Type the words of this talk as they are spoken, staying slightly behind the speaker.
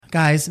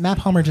Guys, Matt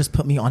Palmer just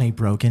put me on a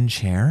broken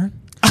chair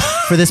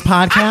for this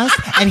podcast,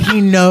 and he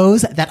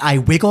knows that I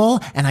wiggle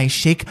and I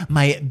shake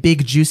my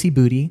big juicy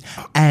booty,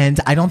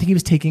 and I don't think he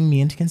was taking me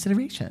into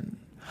consideration.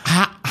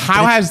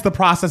 How has the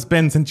process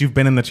been since you've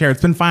been in the chair?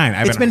 It's been fine.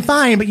 It's been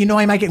fine, but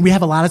I might get. We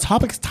have a lot of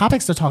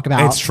topics to talk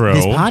about. It's true.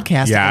 This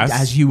podcast, yes.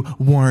 As you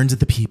warned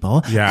the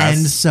people. Yes.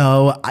 And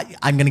so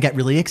I'm going to get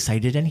really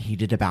excited and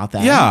heated about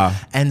that. Yeah.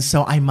 And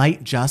so I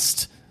might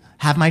just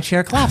have my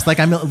chair collapse. Like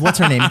what's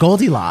her name?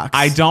 Goldilocks.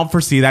 I don't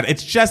foresee that.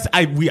 It's just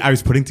I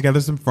was putting together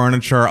some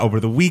furniture over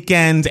the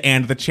weekend,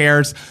 and the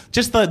chairs,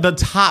 just the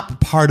top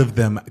part of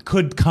them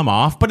could come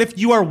off. But if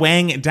you are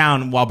weighing it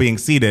down while being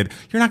seated,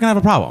 you're not gonna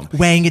have a problem.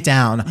 Weighing it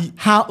down.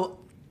 How?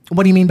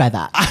 What do you mean by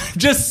that?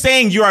 Just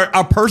saying you are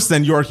a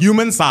person, you're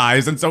human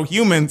size, and so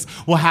humans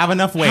will have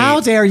enough weight. How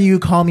dare you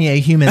call me a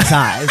human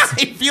size?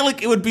 I feel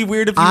like it would be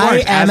weird if you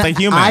weren't as a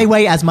human. I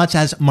weigh as much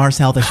as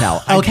Marcel the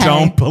Shell. Okay. I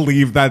don't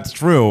believe that's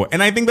true.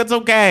 And I think that's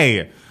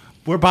okay.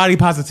 We're body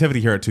positivity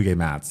here at Two Gay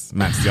Mats.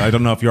 Matt Steele. I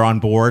don't know if you're on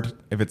board,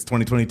 if it's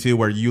 2022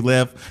 where you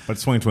live, but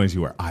it's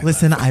 2022 where I live.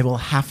 Listen, I will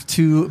have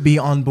to be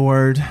on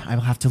board. I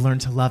will have to learn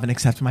to love and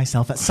accept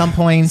myself at some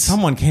point.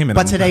 Someone came in.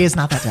 But today is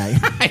not that day.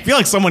 I feel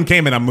like someone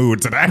came in a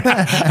mood today.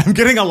 I'm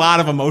getting a lot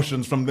of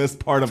emotions from this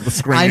part of the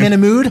screen. I'm in a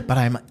mood, but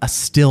I'm a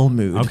still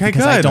mood. Okay,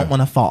 because good. I don't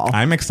want to fall.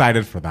 I'm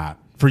excited for that.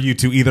 For you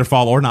to either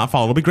fall or not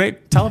fall. It'll be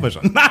great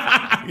television.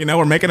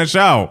 We're making a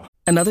show.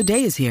 Another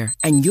day is here,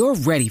 and you're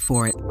ready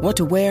for it. What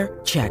to wear?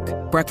 Check.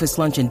 Breakfast,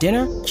 lunch, and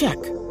dinner?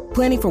 Check.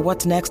 Planning for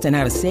what's next and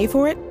how to save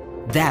for it?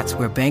 That's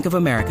where Bank of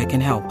America can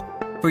help.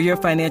 For your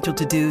financial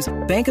to-dos,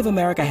 Bank of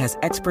America has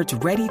experts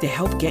ready to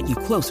help get you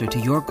closer to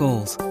your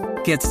goals.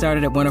 Get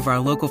started at one of our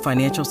local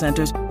financial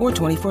centers or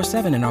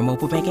 24/7 in our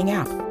mobile banking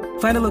app.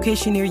 Find a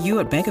location near you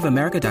at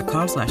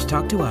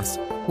bankofamerica.com/talktous.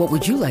 What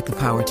would you like the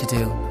power to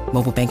do?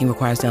 Mobile banking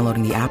requires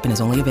downloading the app and is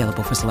only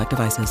available for select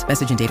devices.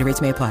 Message and data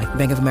rates may apply.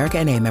 Bank of America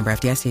N.A., member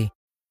FDIC.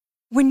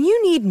 When you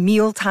need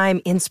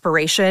mealtime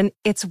inspiration,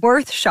 it's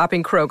worth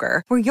shopping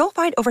Kroger, where you'll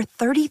find over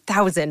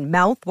 30,000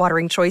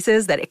 mouth-watering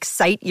choices that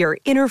excite your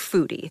inner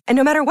foodie. And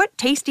no matter what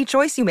tasty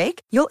choice you make,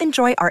 you'll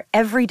enjoy our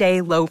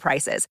everyday low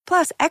prices,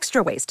 plus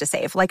extra ways to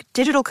save, like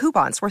digital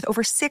coupons worth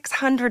over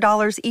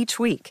 $600 each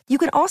week. You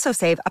can also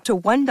save up to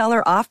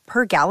 $1 off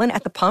per gallon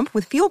at the pump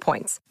with fuel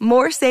points.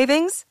 More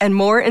savings and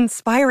more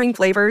inspiring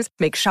flavors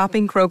make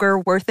shopping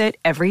Kroger worth it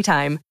every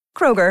time.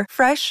 Kroger,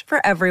 fresh for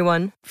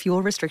everyone.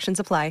 Fuel restrictions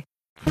apply.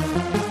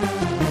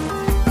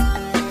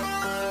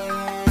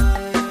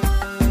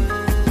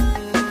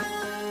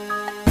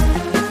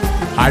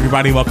 Hi,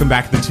 everybody. Welcome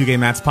back to the Two Gay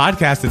Mats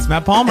podcast. It's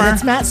Matt Palmer. And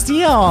it's Matt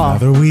Steele.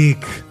 Another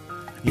week.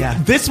 Yeah.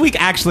 This week,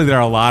 actually, there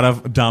are a lot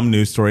of dumb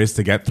news stories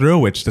to get through,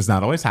 which does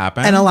not always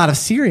happen. And a lot of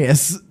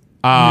serious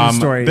news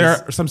stories. There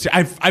are some.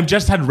 I've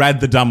just had read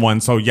the dumb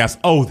ones, so yes.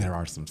 Oh, there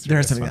are some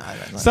serious. There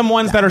are some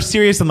ones that are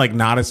serious and like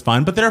not as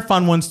fun, but there are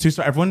fun ones too.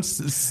 So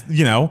everyone's,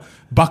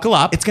 buckle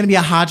up. It's going to be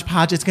a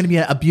hodgepodge. It's going to be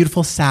a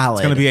beautiful salad.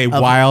 It's going to be a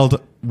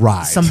wild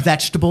ride. Some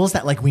vegetables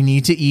that we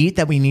need to eat,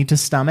 that we need to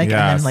stomach,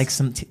 Yes. and then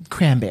some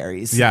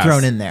cranberries Yes.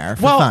 thrown in there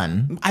for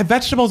fun.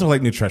 Vegetables are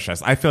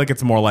nutritious. I feel like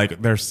it's more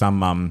like there's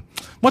some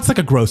what's like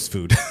a gross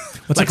food?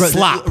 What's like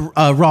slop?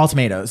 Raw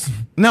tomatoes.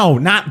 No,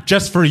 not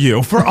just for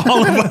you, for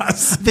all of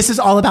us. This is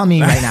all about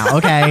me right now,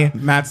 okay?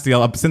 Matt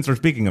Steele, since we're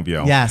speaking of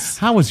you. Yes.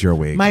 How was your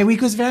week? My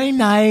week was very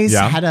nice.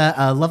 Yeah. Had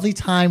a lovely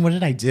time. What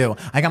did I do?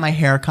 I got my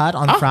hair cut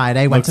on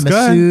Friday. Went to looks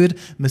Masood.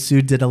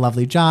 Masood did a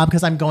lovely job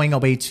because I'm going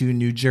away to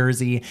New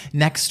Jersey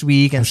next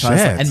week. And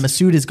and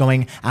Masood is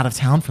going out of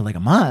town for like a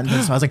month.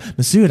 And so I was like,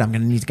 Masood, I'm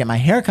going to need to get my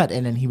hair cut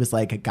in. And he was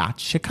like,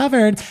 gotcha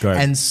covered. Good.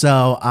 And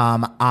so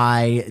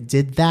I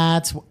did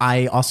that.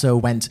 I also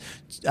went,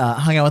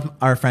 hung out with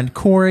our friend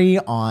Corey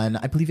on,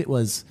 I believe it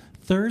was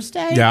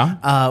Thursday. Yeah.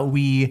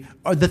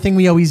 The thing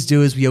we always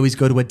do is we always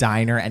go to a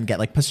diner and get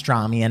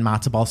pastrami and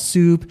matzo ball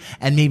soup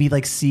and maybe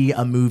see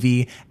a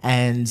movie,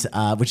 and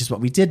which is what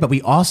we did. But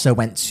we also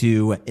went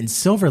to, in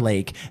Silver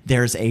Lake,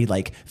 there's a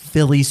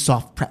Philly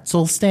soft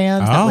pretzel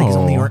stand that is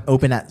only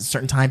open at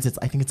certain times.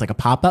 I think it's a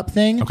pop-up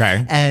thing.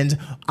 Okay. And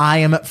I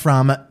am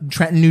from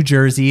Trenton, New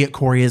Jersey.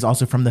 Corey is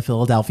also from the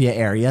Philadelphia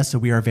area, so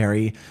we are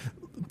very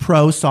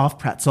pro soft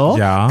pretzel.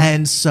 Yeah.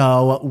 And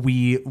so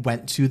we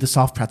went to the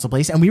soft pretzel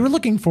place, and we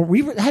had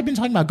been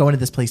talking about going to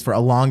this place for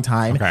a long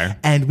time. Okay.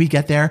 And we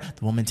get there,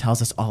 the woman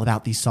tells us all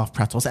about these soft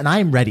pretzels, and I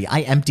am ready.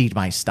 I emptied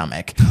my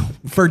stomach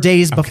for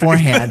days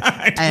beforehand.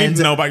 I didn't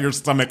know about your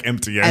stomach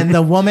emptying. And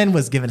the woman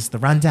was giving us the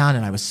rundown,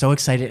 and I was so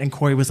excited. And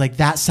Corey was like,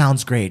 that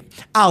sounds great.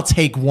 I'll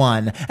take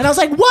one. And I was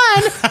like,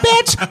 one?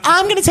 Bitch,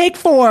 I'm going to take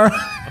four.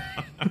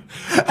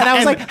 And I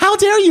was like, how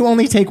dare you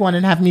only take one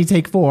and have me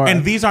take four?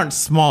 And these aren't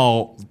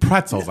small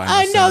pretzels,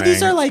 I know,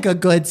 these are a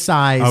good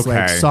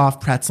size,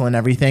 soft pretzel and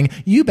everything.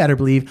 You better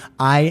believe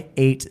I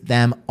ate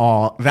them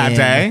all That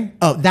day?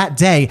 Oh, that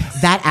day,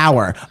 that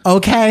hour.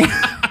 Okay.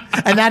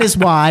 And that is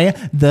why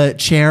the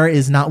chair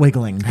is not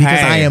wiggling, because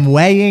Hey. I am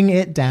weighing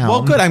it down.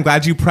 Well, good. I'm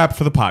glad you prepped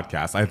for the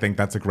podcast. I think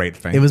that's a great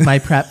thing. It was my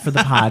prep for the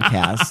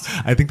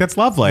podcast. I think that's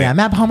lovely. Yeah,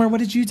 Matt Palmer, what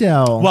did you do?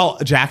 Well,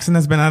 Jackson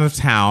has been out of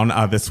town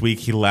this week.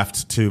 He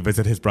left to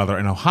visit his brother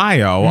in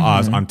Ohio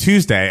on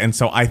Tuesday. And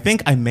so I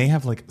think I may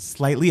have like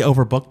slightly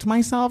overbooked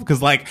myself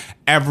because like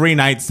every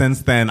night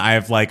since then, I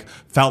have like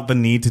felt the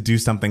need to do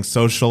something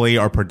socially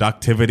or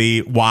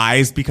productivity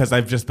wise because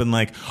I've just been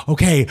like,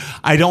 okay,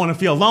 I don't want to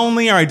feel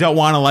lonely or I don't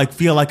want to like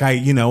feel like I,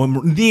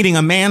 am needing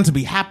a man to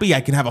be happy.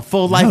 I can have a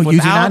full life No, without.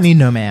 you do not need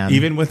no man.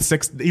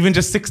 Even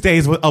just 6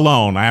 days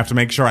alone, I have to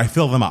make sure I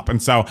fill them up.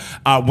 And so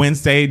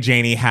Wednesday,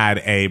 Janie had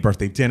a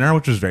birthday dinner,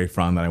 which was very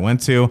fun that I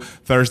went to.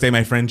 Thursday,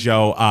 my friend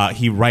Joe,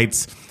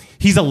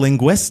 he's a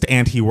linguist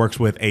and he works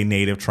with a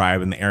native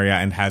tribe in the area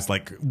and has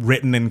like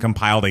written and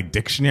compiled a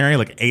dictionary,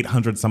 like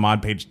 800 some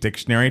odd page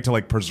dictionary to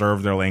like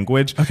preserve their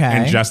language. Okay.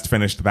 And just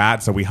finished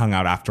that. So we hung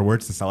out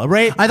afterwards to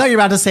celebrate. I thought you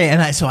were about to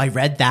say, so I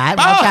read that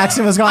while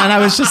Jackson was gone, and I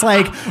was just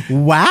like,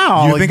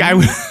 wow. You think I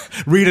would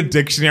read a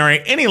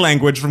dictionary, any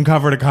language from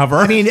cover to cover?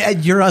 I mean,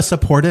 you're a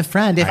supportive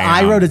friend. If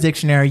I wrote a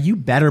dictionary, you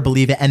better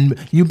believe it, and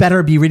you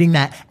better be reading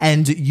that,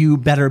 and you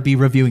better be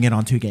reviewing it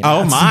on 2 Gay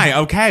Oh Mats. my,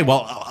 okay.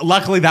 Well,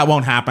 luckily that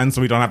won't happen,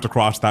 so we don't have to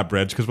cross that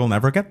bridge because we'll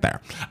never get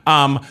there.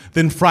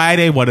 Then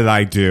Friday, what did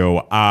I do?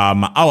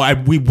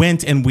 We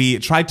went and we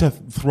tried to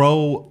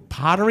throw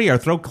pottery or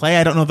throw clay.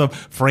 I don't know the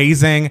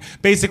phrasing.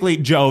 Basically,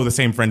 Joe, the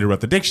same friend who wrote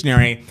the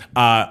dictionary,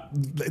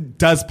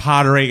 does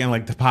pottery and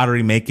like the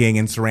pottery making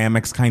and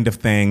ceramics kind of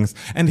things.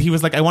 And he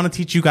was like, I want to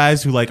teach you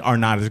guys who like are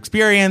not as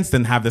experienced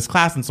and have this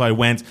class. And so I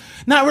went,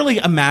 not really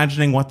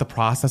imagining what the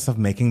process of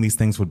making these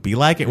things would be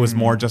like. It was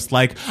more just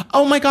like,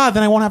 oh my God,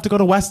 then I won't have to go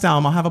to West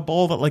Elm. I'll have a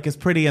bowl that like is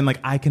pretty and like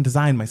I can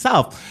design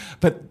myself.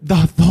 But the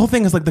whole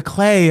thing is like the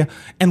clay.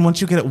 And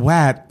once you get it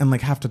wet and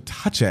like have to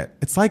touch it,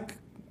 it's like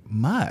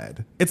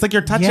mud. It's like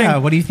you're touching. Yeah,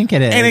 what do you think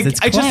it is? And It's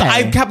I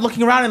clay. kept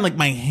looking around and like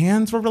my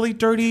hands were really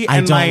dirty. I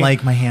and don't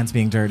like my hands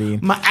being dirty.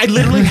 I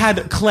literally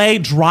had clay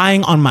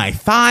drying on my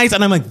thighs,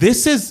 and I'm like,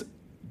 this is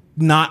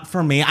not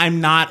for me.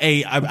 I'm not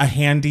a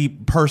handy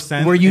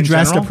person. Were you in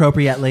dressed general.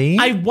 appropriately?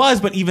 I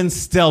was, but even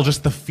still,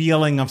 just the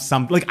feeling of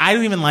something. Like, I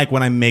don't even like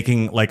when I'm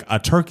making like a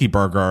turkey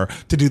burger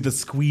to do the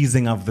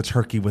squeezing of the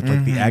turkey with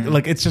like the egg.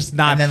 Like, it's just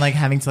not. And then like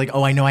having to like,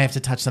 I know I have to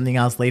touch something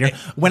else later.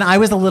 When I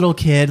was a little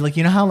kid, like,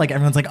 you know how like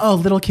everyone's like,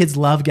 little kids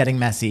love getting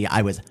messy.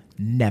 I was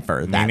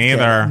never that Me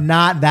neither. kid.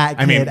 Not that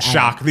kid. I mean,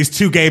 shock. These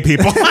two gay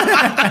people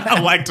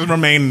like to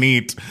remain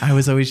neat. I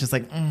was always just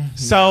like,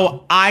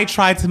 So I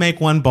tried to make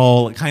one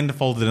bowl, it kind of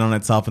folded in on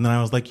itself. And then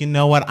I was like, you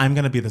know what? I'm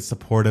going to be the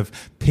supportive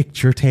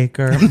picture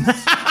taker.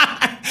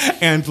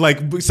 And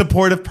like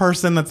supportive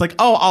person that's like,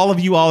 all of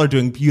you all are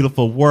doing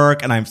beautiful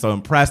work and I'm so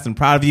impressed and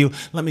proud of you.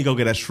 Let me go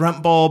get a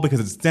shrimp bowl because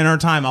it's dinner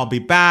time. I'll be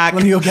back.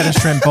 let me go get a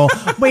shrimp bowl.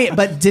 Wait,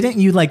 but didn't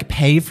you like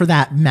pay for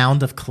that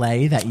mound of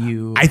clay that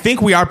you... I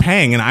think we are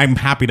paying and I'm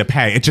happy to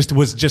pay. It just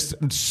was just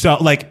so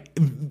like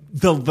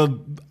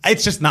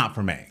it's just not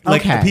for me.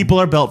 Like Okay. people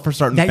are built for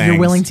certain that things. you're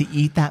willing to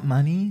eat that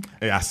money?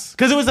 Yes.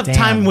 Because it was a Damn.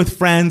 time with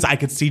friends. I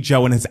could see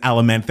Joe in his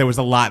element. There was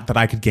a lot that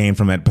I could gain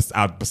from it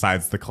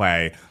besides the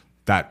clay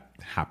that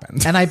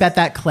happened. And I bet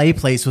that clay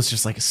place was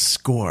just like a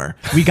score.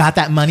 We got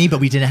that money,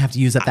 but we didn't have to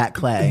use up that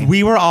clay.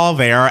 We were all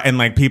there and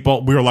like we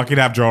were lucky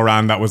to have Joe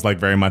around that was like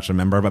very much a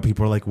member, but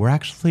people were like, we're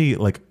actually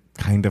like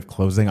kind of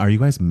closing. Are you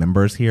guys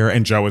members here?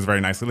 And Joe was very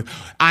nicely like,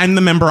 I'm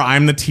the member,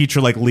 I'm the teacher,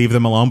 like leave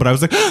them alone. But I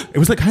was like, it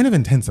was like kind of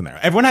intense in there.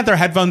 Everyone had their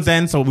headphones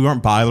in, so we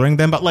weren't bothering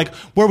them. But like,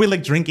 were we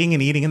like drinking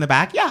and eating in the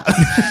back? Yeah.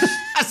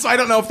 So I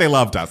don't know if they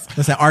loved us.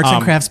 Listen, arts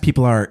and crafts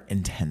people are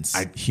intense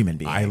human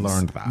beings. I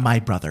learned that. My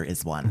brother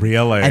is one.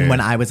 Really? And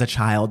when I was a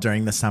child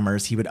during the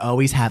summers, he would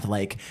always have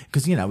like,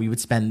 because, we would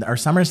spend our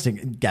summers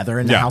together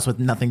in the Yeah. house with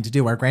nothing to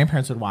do. Our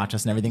grandparents would watch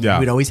us and everything. Yeah.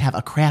 We would always have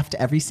a craft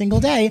every single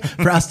day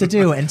for us to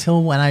do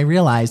until when I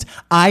realized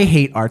I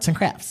hate arts and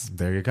crafts.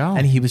 There you go.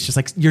 And he was just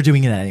like, you're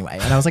doing it anyway.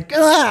 And I was like,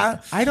 ah.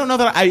 I don't know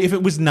that if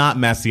it was not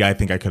messy, I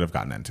think I could have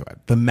gotten into it.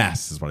 The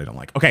mess is what I don't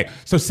like. Okay,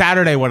 so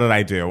Saturday, what did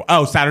I do?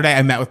 Saturday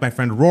I met with my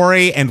friend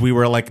Rory and we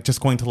were like just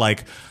going to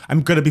like,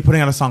 I'm going to be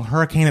putting out a song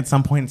Hurricane at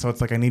some point. So it's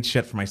like I need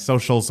shit for my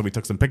socials. So we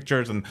took some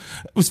pictures and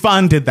it was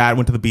fun, did that,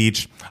 went to the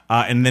beach.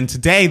 And then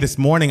this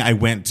morning, I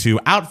went to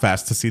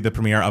Outfest to see the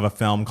premiere of a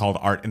film called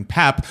Art and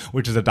Pep,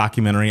 which is a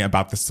documentary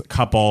about this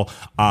couple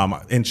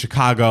in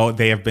Chicago.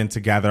 They have been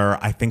together,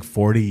 I think,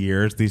 40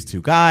 years, these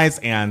two guys.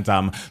 And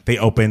they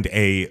opened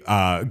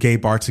a gay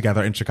bar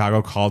together in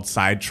Chicago called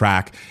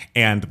Sidetrack.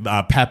 And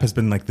Pep has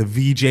been like the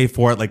VJ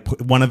for it, like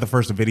one of the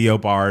first video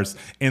bars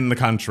in the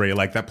country.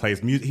 like that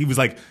plays music. He was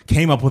like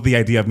came up with the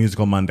idea of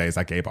musical Mondays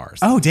at gay bars.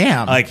 Oh,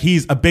 damn. Like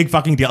he's a big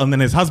fucking deal. And then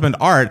his husband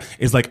Art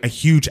is like a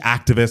huge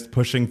activist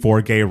pushing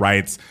for gay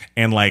rights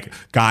and like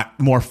got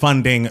more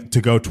funding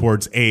to go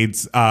towards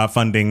AIDS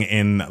funding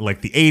in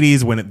like the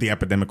 80s when the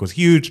epidemic was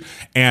huge,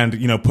 and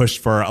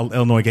pushed for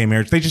Illinois gay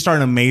marriage. They just are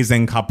an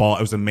amazing couple.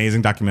 It was an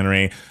amazing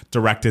documentary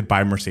directed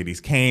by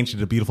Mercedes Kane. She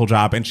did a beautiful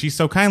job, and she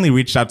so kindly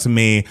reached out to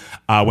me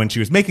when she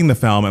was making the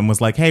film and was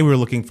like, hey, we were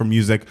looking for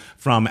music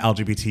from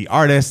LGBT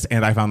artists,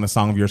 and I found the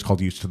song of yours called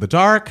Used to the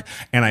Dark,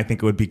 and I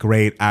think it would be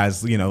great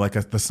as like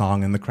the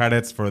song in the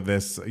credits for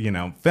this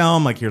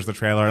film. Like, here's the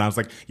trailer. And I was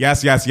like,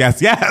 yes, yes,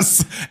 yes,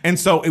 yes. And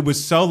so it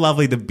was so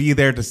lovely to be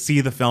there to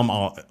see the film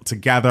all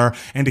together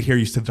and to hear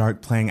Used to the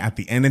Dark playing at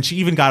the end. And she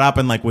even got up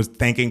and like was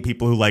thanking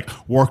people who like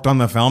worked on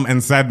the film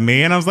and said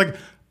me. And I was like,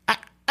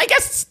 I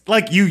guess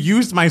like you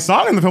used my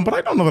song in the film, but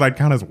I don't know that I'd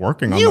count as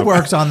working on the film. You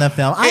worked on the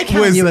film. I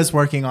count you as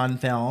working on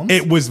film.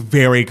 It was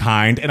very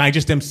kind. And I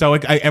just am so,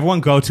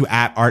 everyone go to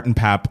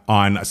 @ArtandPep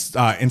on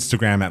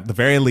Instagram at the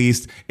very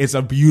least. It's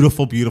a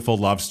beautiful, beautiful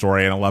love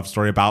story, and a love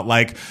story about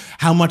like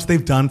how much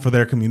they've done for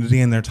their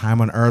community and their time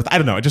on Earth. I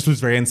don't know. It just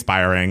was very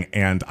inspiring,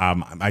 and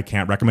I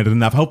can't recommend it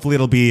enough. Hopefully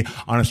it'll be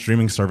on a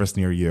streaming service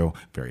near you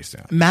very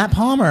soon. Matt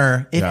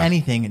Palmer, if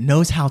anything,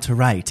 knows how to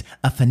write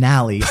a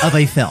finale of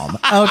a film.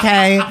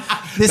 Okay?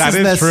 This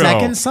is the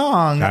second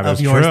song of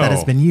yours that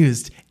has been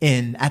used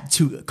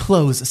to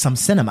close some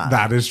cinema.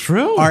 That is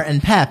true. Art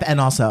and Pep,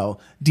 and also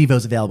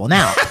Devo's available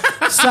now.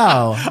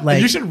 So, like,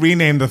 you should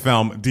rename the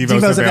film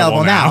Devo's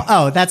available now.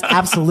 Oh, that's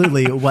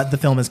absolutely what the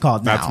film is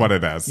called now. That's what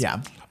it is.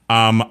 Yeah.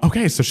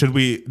 Okay, so should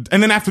we?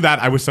 And then after that,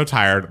 I was so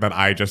tired that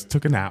I just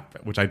took a nap,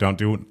 which I don't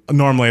do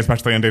normally,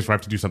 especially on days where I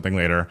have to do something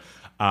later,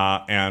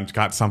 and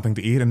got something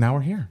to eat, and now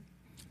we're here.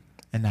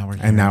 And now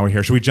we're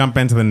here. Should we jump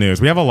into the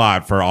news? We have a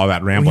lot for all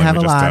that rambling. We have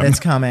a lot. Did. It's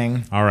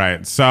coming. All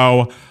right.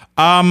 So,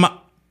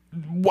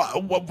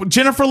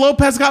 Jennifer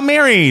Lopez got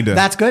married.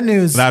 That's good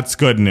news. That's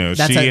good news.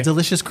 That's a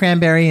delicious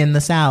cranberry in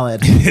the salad.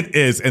 It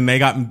is.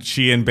 And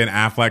she and Ben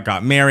Affleck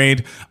got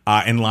married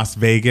in Las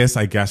Vegas.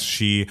 I guess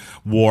she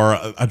wore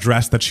a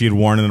dress that she had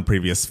worn in a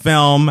previous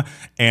film,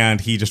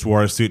 and he just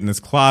wore a suit in his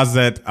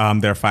closet.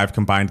 Their 5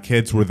 combined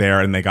kids were there,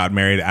 and they got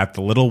married at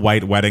the Little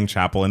White Wedding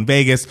Chapel in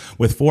Vegas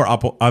with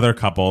 4 other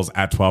couples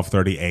at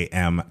 12:30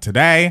 a.m.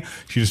 today.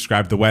 She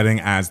described the wedding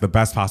as the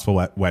best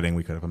possible wedding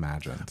we could have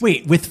imagined.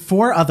 Wait, with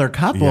 4 other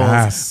couples?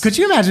 Yes. Could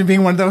you imagine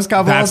being one of those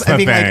couples? That's the and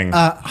being thing.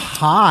 like,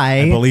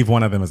 hi. I believe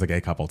one of them is a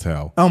gay couple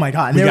too. Oh my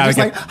God. And they were just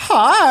like,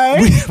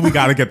 hi. We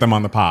got to get them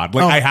on the pod.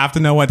 Like, I have to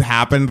know what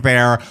happened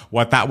there,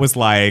 what that was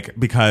like,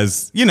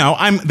 because,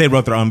 they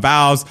wrote their own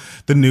vows,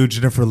 the new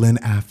Jennifer Lynn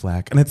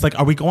Affleck. And it's like,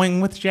 are we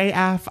going with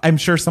JF? I'm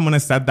sure someone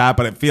has said that,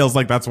 but it feels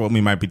like that's what we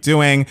might be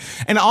doing.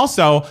 And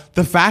also,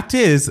 the fact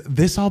is,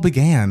 this all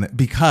began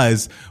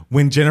because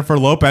when Jennifer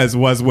Lopez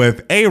was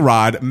with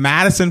A-Rod,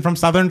 Madison from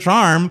Southern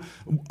Charm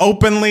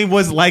openly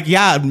was like,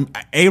 yeah,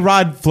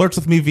 A-Rod flirts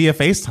with me via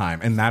FaceTime.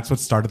 And that's what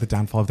started the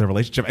downfall of their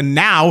relationship. And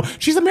now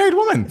she's a married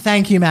woman.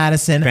 Thank you,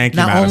 Madison. Thank you,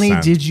 Not Madison.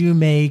 only did you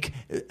make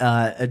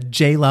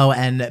J-Lo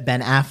and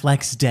Ben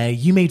Affleck's day,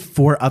 you made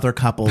 4 other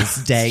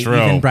couples' day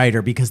even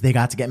brighter because they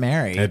got to get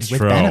married with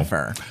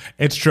Bennifer.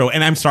 It's true.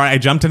 And I'm sorry, I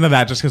jumped into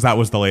that just because that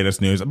was the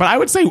latest news. But I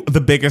would say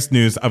the biggest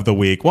news of the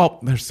week, well,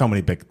 there's so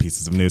many big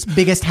pieces of news.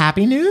 Biggest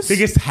happy news?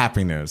 Biggest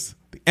happy news.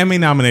 The Emmy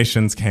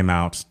nominations came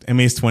out,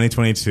 Emmys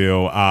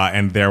 2022,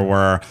 and there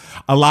were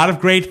a lot of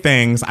great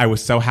things. I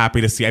was so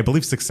happy to see. I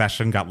believe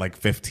Succession got like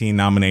 15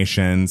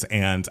 nominations,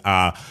 and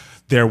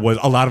there was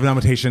a lot of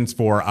nominations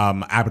for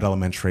Abbott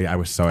Elementary. I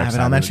was so excited. Abbott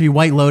Elementary.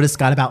 White Lotus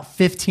got about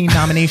 15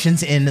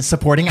 nominations in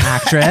supporting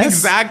actress.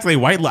 Exactly.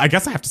 I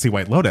guess I have to see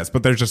White Lotus,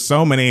 but there's just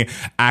so many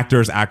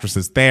actors,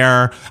 actresses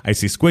there. I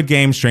see Squid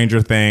Game,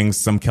 Stranger Things,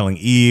 some Killing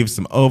Eve,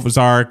 some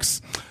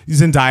Ozarks.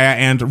 Zendaya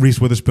and Reese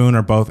Witherspoon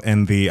are both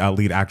in the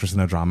lead actress in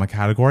a drama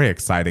category.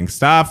 Exciting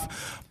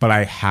stuff. But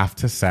I have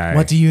to say,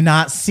 what do you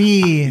not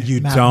see? You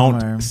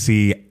don't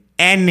see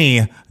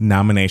any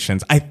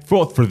nominations. I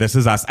thought for This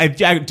Is Us. I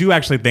do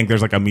actually think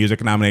there's like a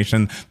music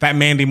nomination that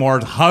Mandy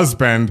Moore's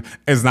husband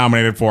is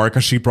nominated for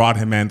because she brought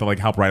him in to like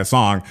help write a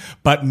song.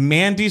 But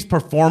Mandy's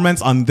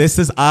performance on This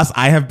Is Us,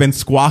 I have been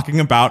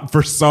squawking about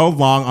for so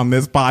long on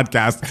this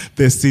podcast,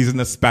 this season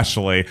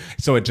especially.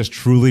 So it just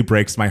truly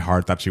breaks my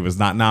heart that she was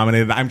not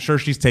nominated. I'm sure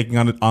she's taking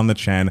on the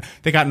chin.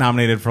 They got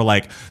nominated for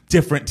like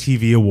different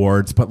TV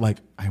awards, but like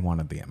I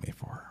wanted the Emmy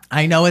for her.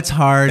 I know it's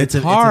hard. It's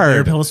hard. It's a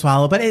bitter pill to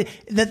swallow. But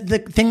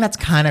the thing that's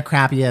kind of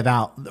crappy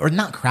about, or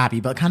not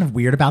crappy, but kind of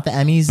weird about the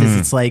Emmys is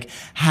it's like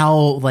how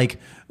like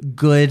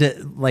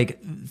good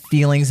like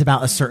feelings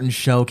about a certain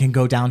show can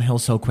go downhill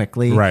so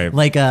quickly. Right.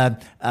 Like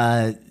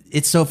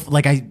it's so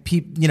like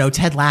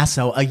Ted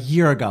Lasso a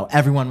year ago,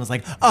 everyone was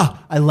like, oh,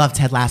 I love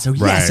Ted Lasso.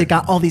 Yes, Right. it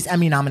got all these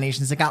Emmy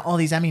nominations.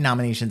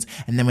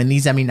 And then when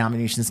these Emmy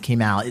nominations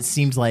came out, it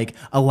seems like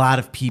a lot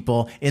of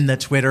people in the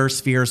Twitter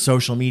sphere,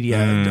 social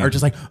media are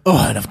just like,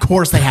 oh, and of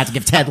course they had to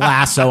give Ted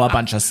Lasso a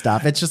bunch of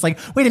stuff. It's just like,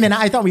 wait a minute,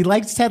 I thought we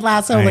liked Ted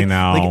Lasso. I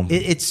know.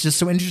 It's just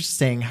so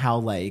interesting how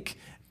like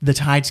the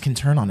tides can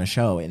turn on a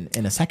show in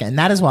a second. And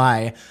that is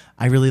why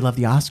I really love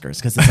the Oscars,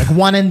 because it's like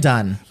one and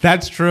done.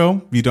 That's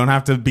true. You don't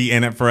have to be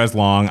in it for as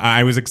long.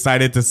 I was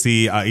excited to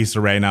see Issa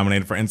Rae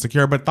nominated for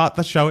Insecure, but thought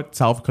the show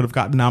itself could have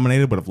gotten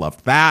nominated. Would have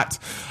loved that.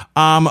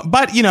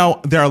 But, you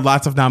know, there are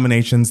lots of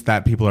nominations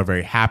that people are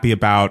very happy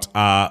about.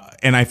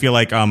 And I feel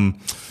like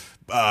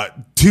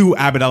two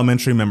Abbott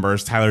Elementary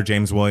members, Tyler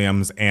James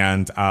Williams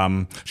and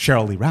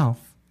Cheryl Lee Ralph,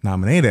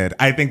 nominated.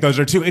 I think those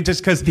are two. It just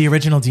because The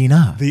original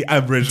Dina. the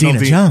original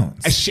Dina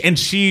Jones. And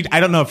she, I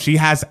don't know if she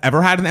has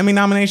ever had an Emmy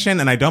nomination,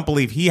 and I don't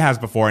believe he has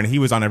before. And he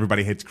was on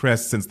Everybody Hates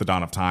Chris since the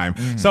dawn of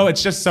time. So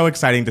it's just so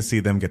exciting to see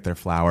them get their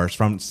flowers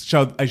from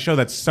a show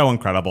that's so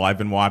incredible. I've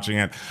been watching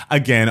it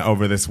again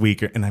over this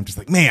week, and I'm just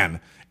like,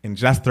 man. In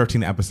just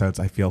 13 episodes,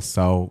 I feel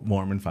so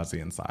warm and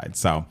fuzzy inside.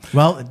 So,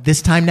 Well,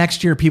 this time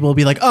next year, people will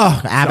be like,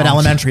 oh, Abbott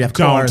Elementary, of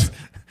course. Don't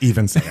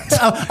even say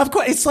it. Of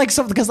course, it's like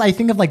something, because I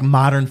think of like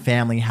Modern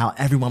Family, how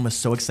everyone was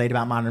so excited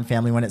about Modern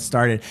Family when it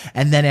started,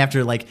 and then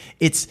after like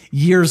its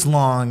years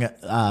long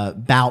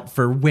bout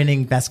for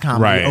winning Best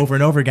Comedy over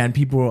and over again,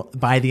 people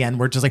by the end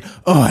were just like,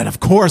 oh, and of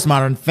course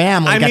Modern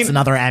Family gets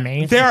another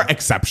Emmy. There are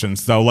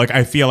exceptions though. Like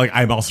I feel like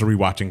I'm also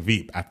rewatching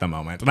Veep at the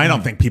moment, and I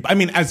don't think people. I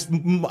mean, as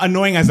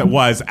annoying as it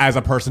was, as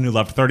a person who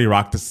loved 30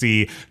 Rock, to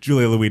see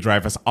Julia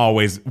Louis-Dreyfus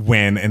always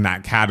win in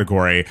that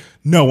category,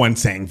 no one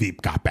saying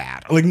Veep got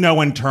bad. Like no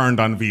one turned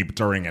on Veep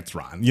during its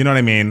run. You know what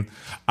I mean?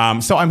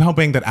 So I'm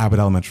hoping that Abbott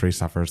Elementary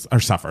suffers,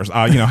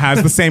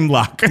 has the same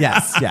luck.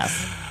 Yes.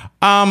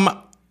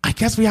 I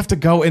guess we have to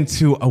go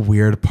into a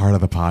weird part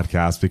of the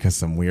podcast because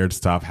some weird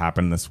stuff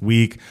happened this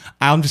week.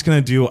 I'm just going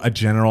to do a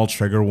general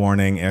trigger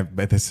warning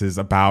if this is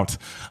about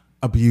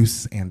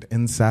abuse and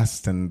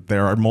incest, and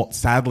there are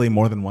sadly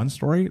more than one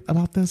story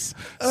about this.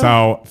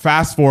 So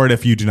fast forward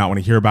if you do not want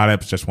to hear about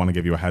it, but just want to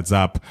give you a heads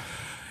up.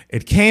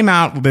 It came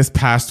out this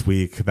past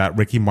week that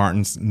Ricky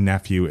Martin's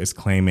nephew is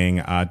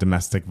claiming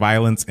domestic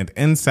violence and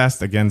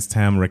incest against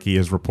him. Ricky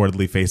is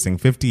reportedly facing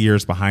 50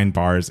 years behind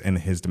bars in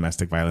his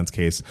domestic violence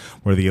case,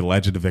 where the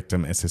alleged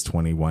victim is his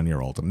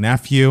 21-year-old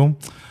nephew.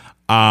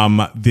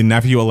 The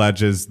nephew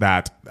alleges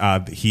that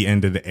he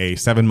ended a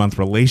 7-month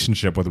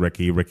relationship with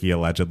Ricky. Ricky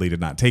allegedly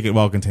did not take it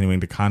well, continuing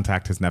to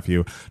contact his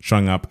nephew,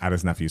 showing up at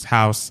his nephew's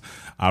house.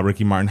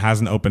 Ricky Martin has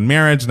an open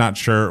marriage. Not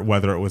sure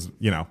whether it was,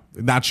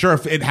 not sure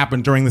if it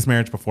happened during this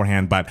marriage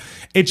beforehand, but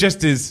it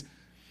just is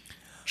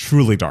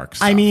truly dark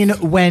stuff. I mean,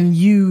 when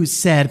you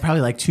said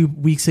probably like 2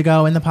 weeks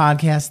ago in the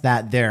podcast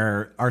that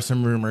there are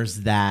some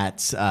rumors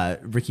that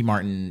Ricky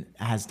Martin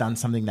has done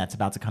something that's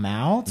about to come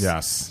out.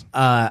 Yes.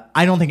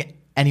 I don't think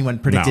anyone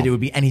predicted No. it would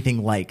be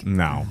anything like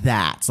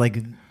that.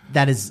 Like,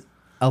 that is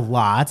a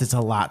lot. It's a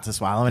lot to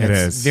swallow, and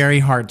it's very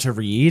hard to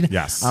read.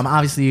 Yes.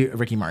 Obviously,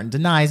 Ricky Martin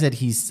denies it.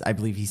 I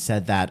believe he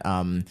said that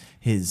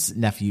his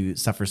nephew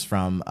suffers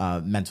from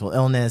mental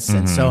illness,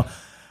 and so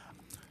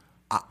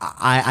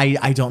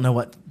I don't know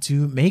what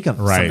to make of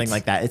something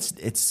like that.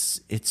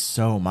 It's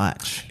so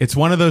much. It's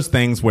one of those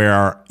things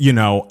where,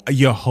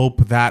 you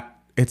hope that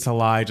it's a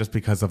lie just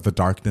because of the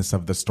darkness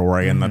of the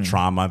story and the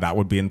trauma that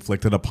would be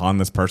inflicted upon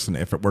this person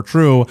if it were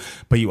true.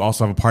 But you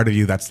also have a part of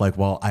you that's like,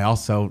 well, I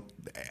also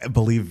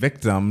believe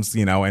victims,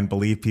 and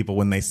believe people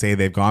when they say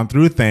they've gone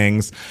through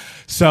things.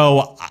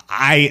 So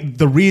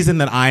the reason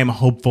that I'm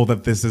hopeful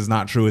that this is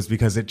not true is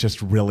because it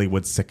just really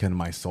would sicken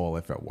my soul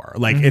if it were.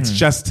 Like, it's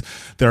just,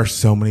 there are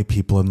so many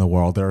people in the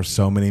world. There are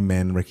so many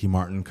men Ricky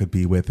Martin could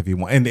be with if he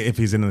want, and if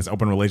he's in this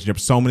open relationship,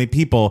 so many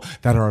people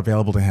that are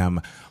available to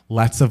him.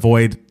 Let's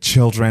avoid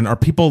children or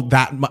people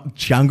that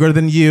much younger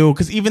than you.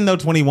 Because even though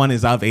 21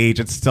 is of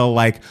age, it's still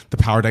like the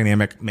power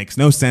dynamic makes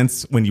no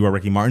sense when you are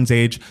Ricky Martin's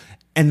age.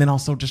 And then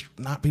also just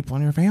not people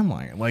in your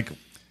family. Like,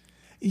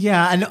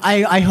 yeah, and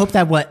I hope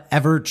that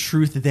whatever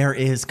truth there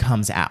is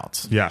comes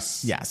out.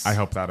 Yes. I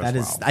hope that as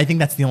well. I think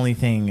that's the only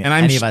thing and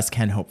any of us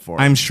can hope for.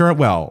 I'm sure it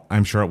will.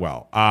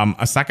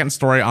 A second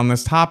story on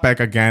this topic,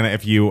 again,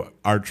 if you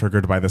are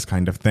triggered by this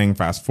kind of thing,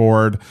 fast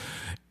forward.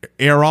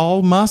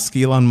 Elon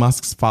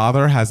Musk's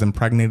father, has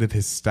impregnated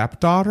his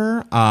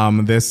stepdaughter.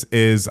 This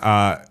is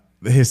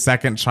his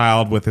second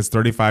child with his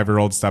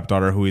 35-year-old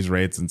stepdaughter who he's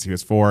raised since he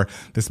was 4.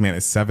 This man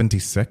is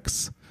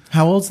 76.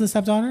 How old's the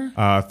stepdaughter?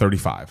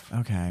 35.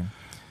 Okay.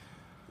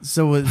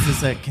 So is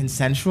this a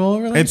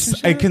consensual relationship?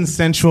 It's a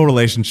consensual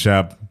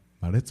relationship,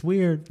 but it's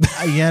weird.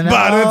 But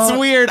it's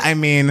weird. I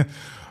mean,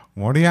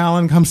 Woody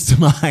Allen comes to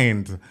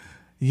mind.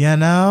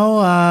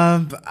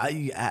 I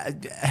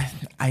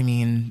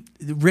mean,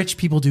 rich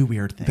people do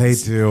weird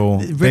things. They do.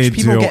 Rich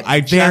people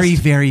get very,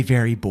 very,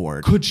 very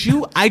bored.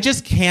 I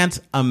just can't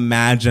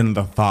imagine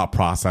the thought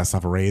process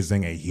of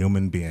raising a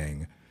human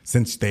being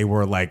since they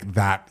were like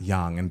that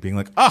young and being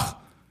like, oh,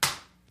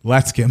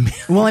 let's get married.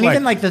 Well, and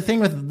even like the thing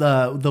with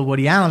the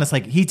Woody Allen, it's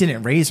like he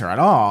didn't raise her at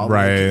all.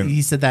 Right. Like,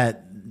 he said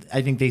that.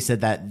 I think they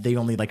said that they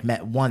only like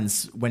met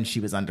once when she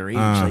was underage,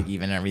 like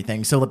even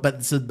everything.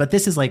 But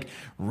this is like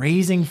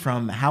raising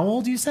from how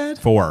old you said?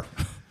 4.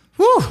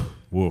 Whew.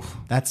 Woof.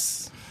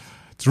 That's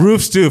It's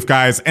Roof Stoof,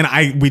 guys,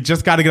 and we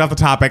just got to get off the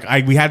topic.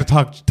 We had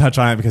to touch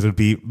on it because it would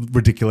be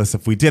ridiculous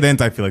if we didn't.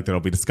 I feel like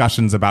there'll be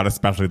discussions about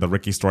especially the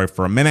Ricky story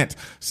for a minute.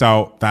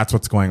 So that's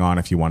what's going on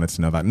if you wanted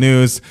to know that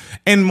news.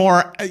 And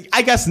more,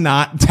 I guess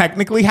not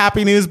technically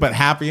happy news, but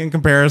happy in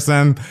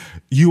comparison.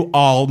 You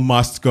all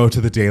must go to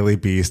the Daily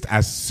Beast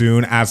as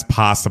soon as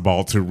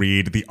possible to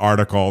read the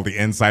article, the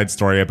inside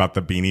story about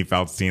the Beanie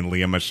Feldstein,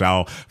 Leah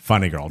Michelle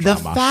funny girl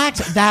drama. The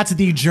fact that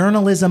the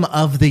journalism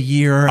of the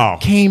year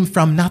came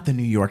from not the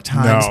New York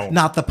Times,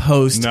 not the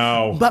Post,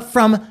 but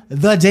from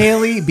the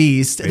Daily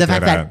Beast. The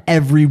fact that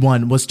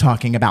everyone was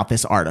talking about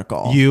this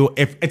article.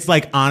 If it's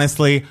like,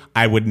 honestly,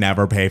 I would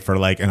never pay for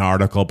like an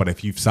article, but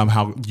if you've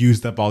somehow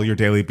used up all your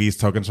Daily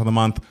Beast tokens for the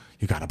month,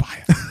 you gotta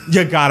buy it.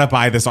 You gotta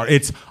buy this art.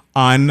 It's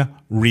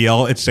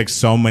unreal. It's like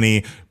so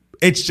many.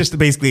 It's just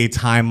basically a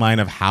timeline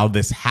of how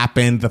this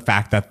happened. The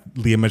fact that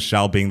Leah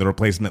Michelle being the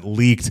replacement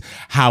leaked,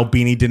 how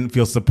Beanie didn't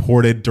feel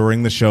supported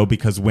during the show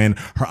because when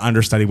her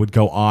understudy would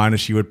go on,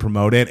 she would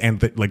promote it. And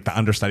the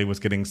understudy was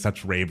getting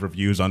such rave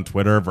reviews on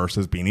Twitter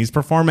versus Beanie's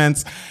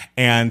performance.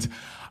 And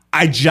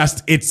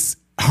it's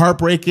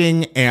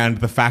heartbreaking, and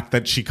the fact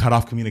that she cut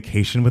off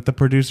communication with the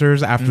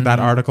producers after that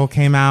article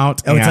came out.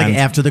 It's like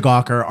after the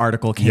Gawker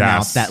article came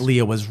out that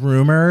Leah was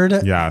rumored.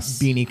 Yes.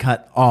 Beanie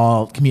cut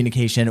all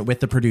communication with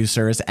the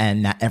producers,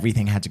 and that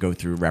everything had to go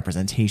through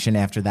representation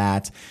after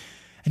that.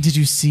 And did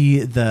you see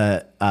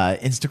the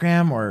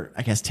Instagram or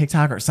I guess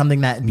TikTok or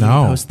something that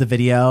Beanie posted the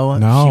video?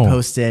 No. She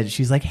posted,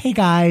 she's like, hey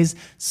guys,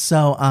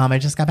 so I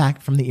just got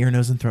back from the ear,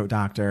 nose, and throat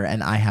doctor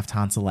and I have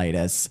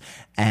tonsillitis.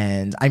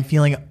 And I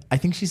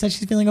think she said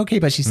she's feeling okay,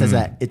 but she says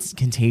that it's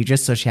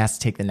contagious, so she has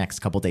to take the next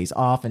couple days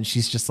off. And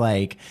she's just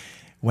like,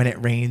 when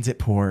it rains, it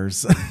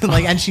pours.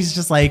 And she's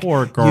just like,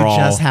 poor girl. You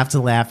just have to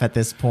laugh at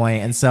this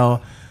point. And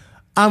so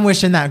I'm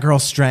wishing that girl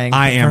strength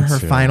for her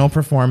too. Final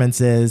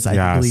performances.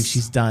 I believe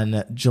she's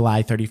done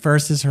July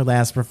 31st is her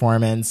last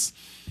performance.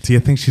 Do you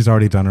think she's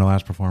already done her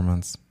last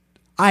performance?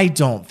 I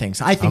don't think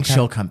so. I think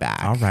she'll come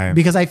back. All right.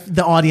 Because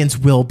the audience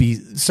will be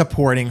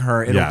supporting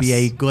her. It'll be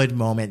a good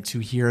moment to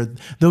hear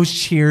those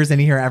cheers and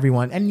hear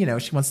everyone. And,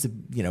 she wants to,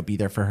 be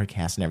there for her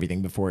cast and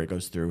everything before it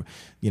goes through,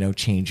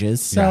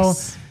 changes. So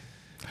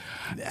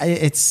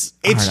it's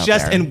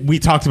just, and we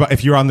talked about,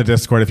 if you're on the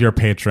Discord, if you're a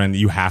patron,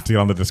 you have to get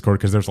on the Discord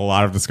because there's a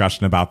lot of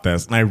discussion about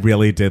this. And I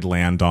really did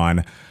land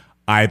on,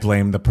 I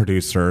blame the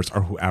producers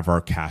or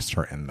whoever cast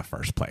her in the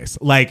first place.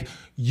 Like,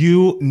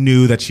 you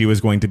knew that she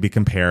was going to be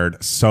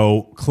compared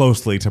so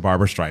closely to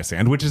Barbra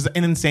Streisand, which is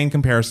an insane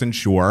comparison,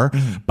 sure.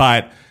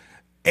 But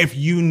if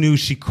you knew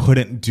she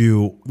couldn't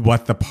do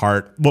what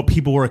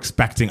people were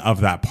expecting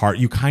of that part,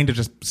 you kind of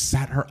just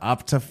set her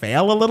up to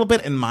fail a little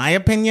bit, in my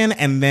opinion.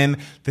 And then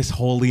this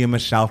whole Leah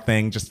Michelle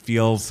thing just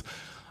feels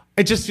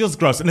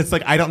gross. And it's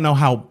like, I don't know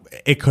how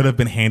it could have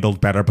been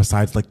handled better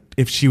besides like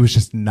if she was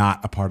just not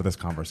a part of this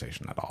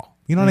conversation at all.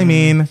 You know what I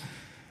mean?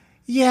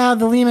 Yeah,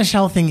 the Leah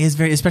Michelle thing is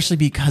especially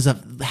because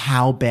of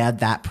how bad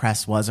that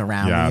press was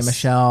around Leah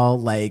Michelle.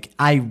 Like,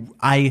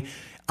 I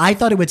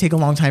thought it would take a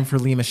long time for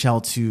Leah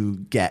Michelle to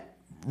get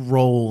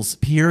roles,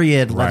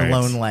 period, let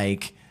alone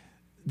like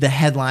the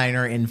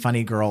headliner in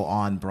Funny Girl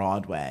on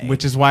Broadway.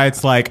 Which is why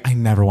it's like, I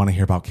never want to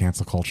hear about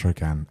cancel culture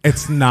again.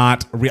 It's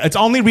not real. It's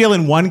only real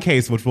in one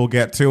case, which we'll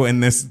get to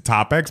in this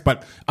topics,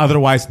 but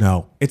otherwise,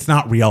 no, it's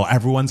not real.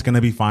 Everyone's going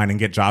to be fine and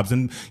get jobs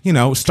and,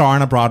 star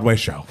in a Broadway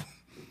show.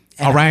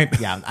 All right.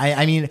 Yeah.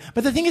 I mean,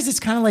 but the thing is, it's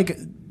kind of like,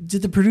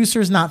 did the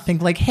producers not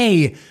think like,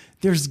 hey,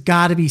 there's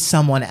got to be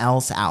someone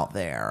else out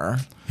there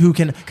who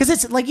can, because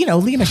it's like,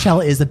 Leah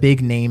Michelle is a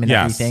big name and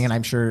everything, and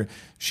I'm sure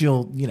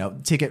she'll,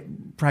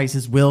 ticket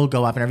prices will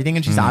go up and everything,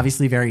 and she's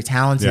obviously very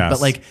talented,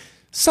 but like,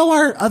 so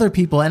are other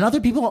people, and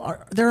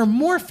there are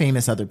more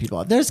famous other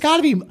people. There's got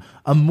to be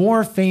a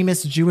more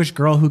famous Jewish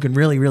girl who can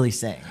really, really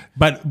sing.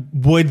 But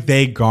would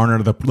they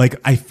garner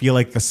I feel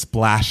like the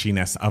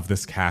splashiness of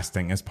this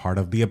casting is part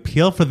of the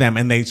appeal for them,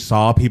 and they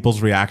saw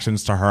people's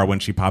reactions to her when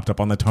she popped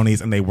up on the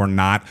Tonys, and they were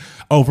not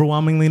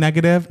overwhelmingly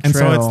negative. And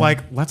so it's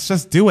like, let's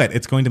just do it.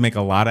 It's going to make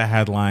a lot of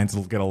headlines.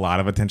 It'll get a lot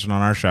of attention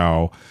on our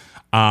show.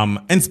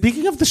 And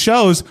speaking of the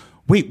shows,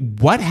 wait,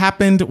 what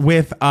happened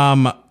with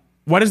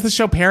what is the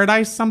show?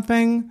 Paradise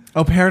something?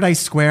 Oh, Paradise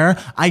Square.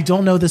 I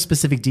don't know the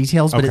specific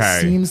details, but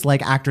it seems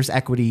like Actors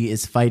Equity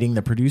is fighting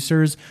the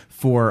producers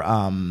for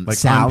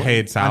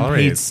unpaid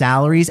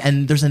salaries.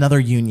 And there's another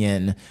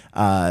union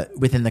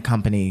within the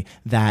company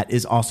that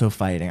is also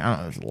fighting. I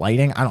don't know,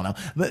 lighting? I don't know.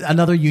 But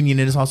another union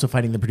is also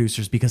fighting the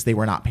producers because they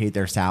were not paid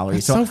their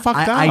salaries. So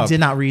fucked up. I did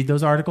not read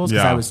those articles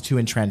because I was too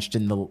entrenched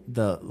in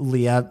the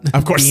Leah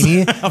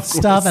Beanie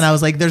stuff. And I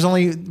was like, there's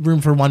only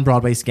room for one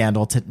Broadway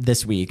scandal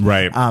this week.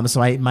 Right.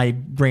 So my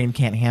brain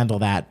can't handle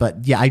that.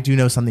 But yeah, I do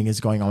know something is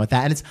going on with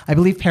that. And I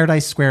believe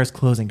Paradise Square is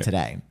closing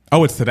today.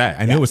 Oh, it's today.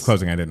 I knew it was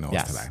closing. I didn't know it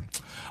was today.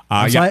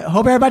 So I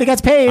hope everybody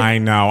gets paid. I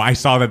know. I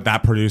saw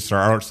that producer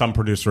or some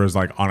producer is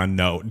like on a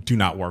no, do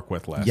not work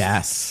with list.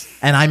 Yes.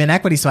 And I'm in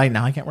equity, so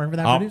now I can't work with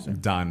that producer.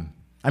 Done.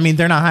 I mean,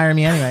 they're not hiring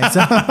me anyway. So.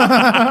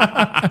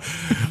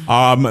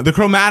 The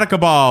Chromatica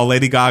Ball,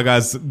 Lady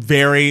Gaga's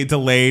very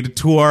delayed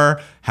tour,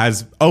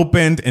 has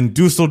opened in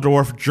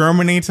Dusseldorf,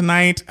 Germany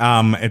tonight.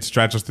 It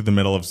stretches through the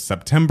middle of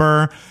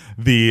September.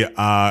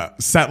 The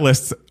set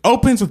list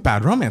opens with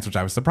Bad Romance, which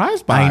I was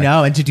surprised by. I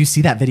know. And did you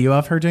see that video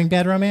of her doing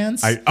Bad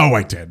Romance?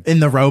 I did. In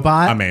the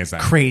robot? Amazing.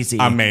 Crazy.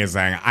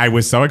 Amazing. I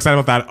was so excited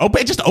about that.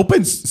 It just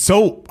opens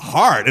so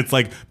hard. It's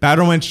like Bad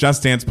Romance,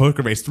 Just Dance,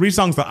 Poker Face, 3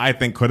 songs that I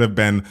think could have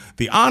been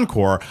the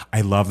encore.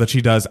 I love that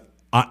she does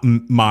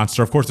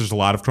Monster. Of course, there's a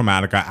lot of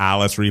Chromatica,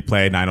 Alice,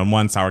 Replay,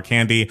 911, Sour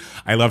Candy.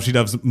 I love she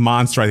does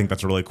Monster. I think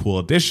that's a really cool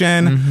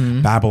addition.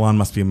 Mm-hmm. Babylon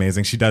must be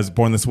amazing. She does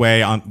Born This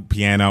Way on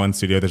piano and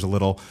studio. There's a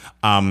little,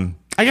 I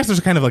guess there's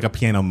kind of like a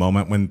piano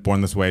moment when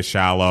Born This Way,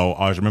 Shallow,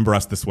 Always Remember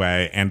Us This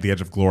Way, and The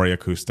Edge of Glory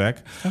acoustic.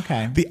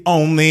 Okay. The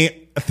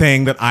only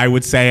thing that I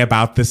would say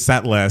about this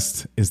set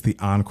list is the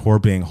encore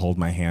being Hold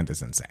My Hand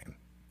is insane.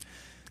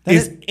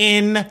 Is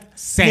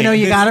insane. You know,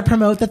 you got to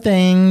promote the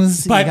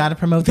things. You got to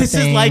promote the things.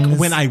 This is like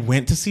when I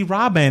went to see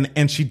Robin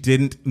and she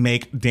didn't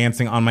make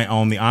Dancing on My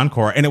Own the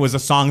encore. And it was a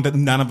song that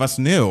none of us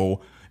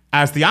knew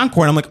as the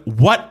encore. And I'm like,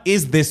 what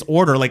is this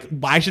order? Like,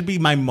 I should be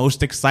my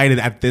most excited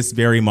at this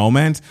very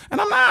moment.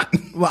 And I'm not.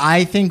 Well,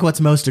 I think what's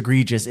most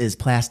egregious is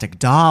Plastic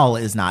Doll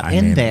is not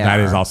in there. That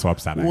is also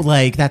upsetting.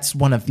 Like, that's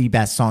one of the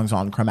best songs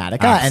on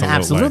Chromatica. Absolutely. And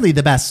absolutely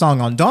the best song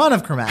on Dawn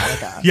of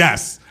Chromatica.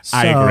 Yes.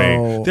 I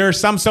agree. There are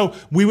some, so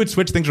we would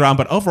switch things around,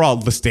 but overall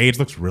the stage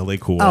looks really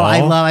cool. Oh,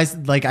 I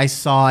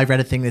read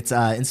a thing that's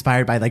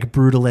inspired by like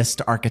brutalist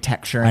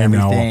architecture and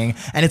everything.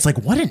 And it's like,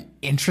 what an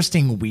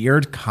interesting,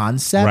 weird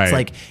concept. Right.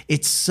 Like,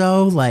 it's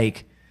so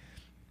like,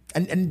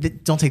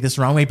 and don't take this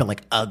the wrong way, but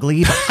like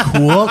ugly, but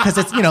cool. Cause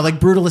it's, you know, like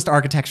brutalist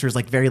architecture is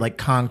like very like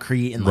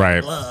concrete and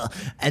like, ugh.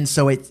 And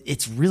so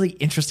it's really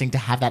interesting to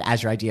have that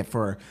as your idea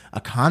for a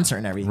concert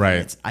and everything.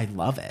 Right. I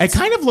love it. It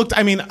kind of looked,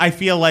 I mean, I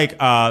feel like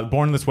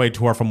Born This Way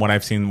tour from what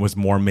I've seen was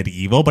more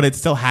medieval, but it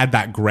still had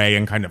that gray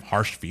and kind of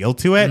harsh feel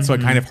to it. Mm-hmm. So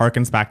it kind of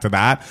harkens back to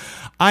that.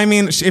 I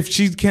mean, if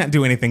she can't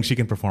do anything, she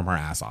can perform her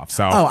ass off.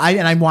 So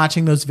I'm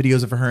watching those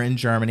videos of her in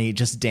Germany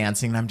just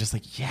dancing and I'm just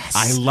like, yes.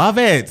 I love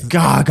it.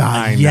 Gaga,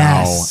 I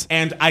yes. know.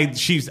 And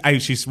she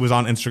was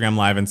on Instagram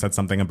Live and said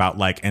something about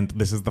like, and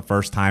this is the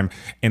first time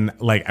in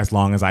like as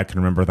long as I can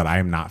remember that I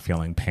am not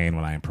feeling pain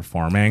when I am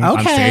performing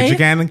on stage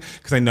again,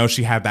 because I know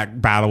she had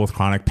that battle with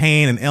chronic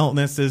pain and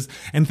illnesses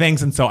and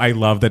things, and so I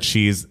love that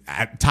she's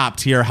at top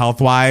tier health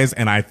wise,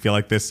 and I feel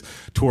like this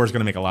tour is going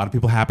to make a lot of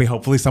people happy.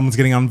 Hopefully, someone's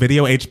getting on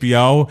video,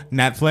 HBO,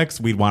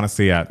 Netflix. We'd want to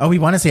see it. Oh, we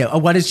want to see it. Oh,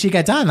 what did she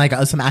get done? Like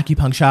some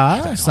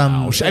acupuncture,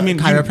 some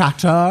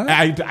chiropractor.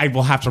 I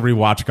will have to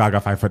rewatch Gaga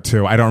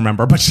 5'2". I don't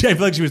remember, but I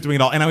feel like she was doing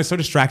it all. And I was so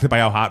distracted by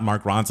how hot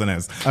Mark Ronson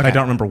is. Okay. I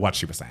don't remember what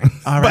she was saying.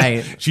 All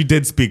right. She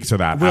did speak to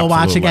that. We'll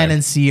watch again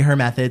and see her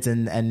methods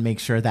and make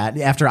sure that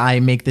after I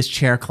make this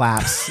chair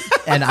collapse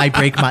and I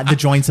break the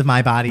joints of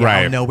my body,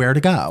 I'll know where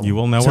to go. You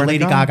will know where to go.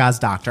 Lady Gaga's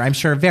doctor. I'm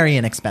sure very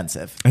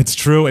inexpensive. It's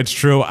true. It's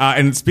true.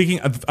 And speaking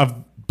of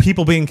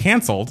people being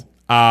canceled,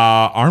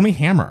 Armie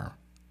Hammer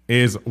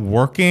is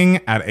working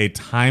at a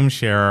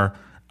timeshare.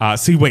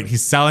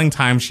 He's selling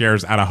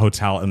timeshares at a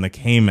hotel in the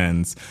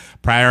Caymans.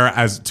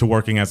 Prior to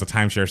working as a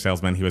timeshare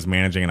salesman, he was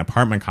managing an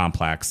apartment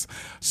complex.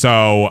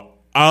 So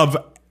of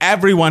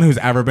everyone who's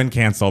ever been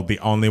canceled, the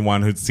only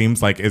one who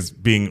seems like is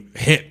being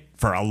hit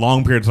for a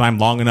long period of time,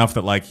 long enough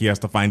that like he has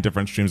to find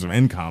different streams of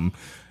income,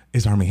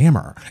 is Armie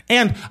Hammer.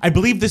 And I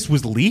believe this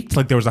was leaked.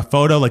 Like there was a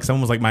photo, like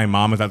someone was like, my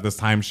mom is at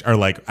this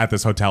at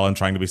this hotel and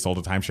trying to be sold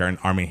a timeshare, and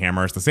Armie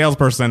Hammer is the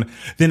salesperson.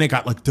 Then it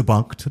got like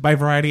debunked by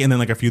Variety. And then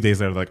like a few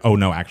days later, like, oh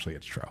no, actually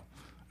it's true.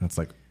 And it's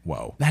like,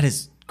 whoa. That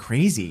is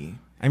crazy.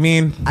 I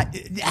mean,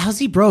 how's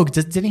he broke?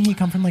 Didn't he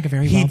come from like a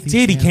very wealthy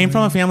family? He came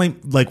from a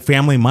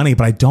family money,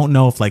 but I don't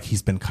know if like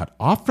he's been cut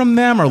off from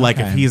them or like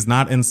if he's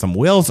not in some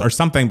wills or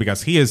something,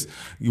 because he is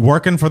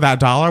working for that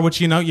dollar, which,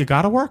 you know, you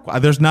got to work.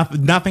 There's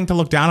nothing to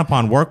look down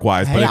upon work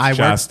wise. Hey, but I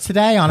worked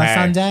today on a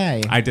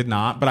Sunday. I did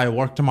not, but I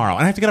work tomorrow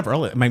and I have to get up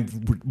early. My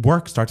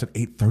work starts at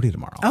 8:30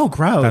 tomorrow. Oh,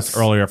 gross. That's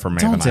earlier for me.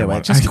 Don't do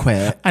it. Just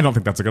quit. I don't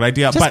think that's a good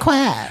idea. Just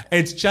quit.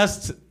 It's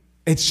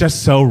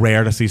just so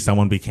rare to see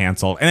someone be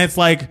canceled. And it's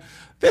like,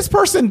 this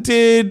person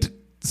did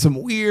some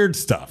weird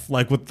stuff,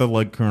 like with the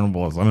like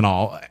cannibalism and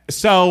all.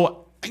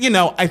 So, you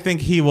know, I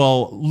think he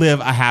will live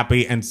a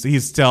happy, and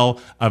he's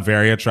still a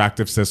very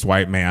attractive cis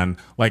white man.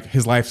 Like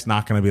his life's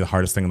not going to be the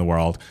hardest thing in the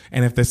world.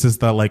 And if this is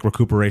the like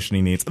recuperation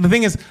he needs, the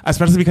thing is,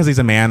 especially because he's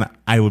a man,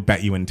 I would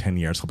bet you in 10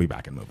 years he'll be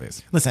back in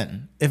movies.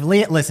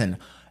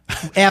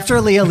 After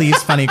Leah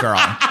leaves Funny Girl,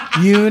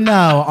 you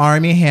know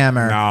Armie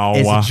Hammer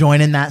is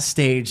joining that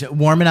stage,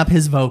 warming up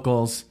his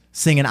vocals,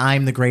 singing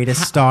I'm the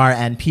Greatest Star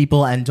and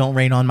People and Don't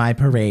Rain on My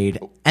Parade,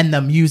 and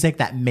the music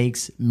that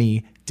makes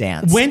me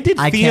dance. I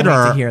can't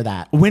wait to hear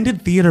that. When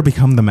did theater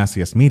become the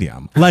messiest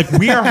medium? Like,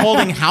 we are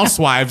holding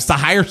Housewives to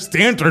higher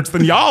standards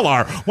than y'all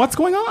are. What's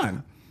going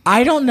on?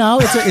 I don't know.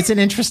 It's an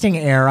interesting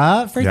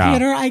era for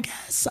theater, I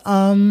guess.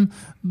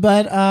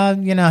 But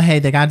you know, hey,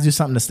 they got to do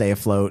something to stay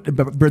afloat.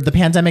 But the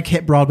pandemic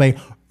hit Broadway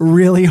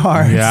really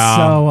hard. Yeah.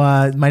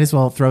 So might as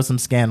well throw some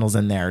scandals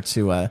in there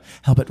to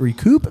help it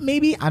recoup,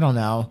 maybe? I don't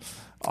know.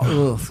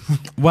 Ugh.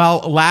 Well,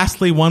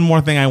 lastly, one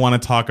more thing I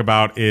want to talk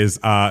about is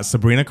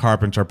Sabrina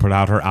Carpenter put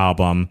out her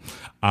album,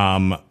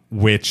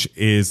 which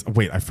is,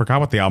 wait, I forgot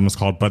what the album is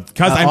called, but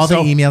because I'm all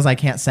so... the emails I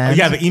can't send.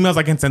 Yeah, the emails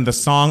I can send. The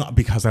song,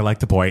 Because I Like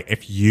the Boy.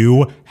 If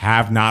you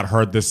have not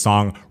heard this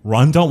song,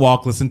 run, don't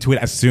walk, listen to it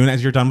as soon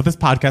as you're done with this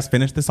podcast,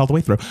 finish this all the way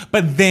through.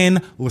 But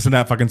then listen to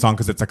that fucking song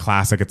because it's a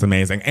classic. It's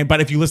amazing.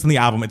 But if you listen to the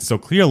album, it's so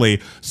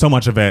clearly, so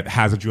much of it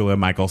has a Julia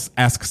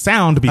Michaels-esque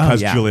sound because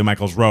Julia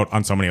Michaels wrote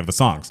on so many of the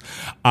songs.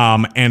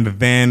 And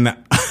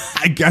then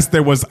I guess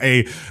there was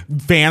a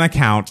fan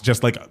account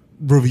just like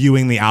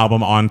reviewing the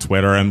album on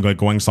Twitter and like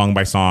going song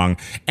by song,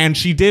 and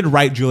she did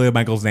write Julia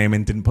Michaels' name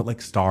and didn't put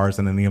like stars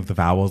in any of the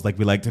vowels like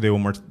we like to do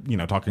when we're, you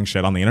know, talking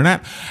shit on the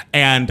internet,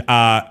 and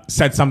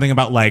said something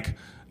about like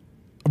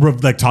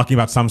talking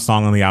about some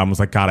song on the album was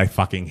like, God, I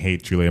fucking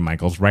hate Julia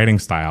Michaels' writing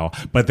style,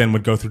 but then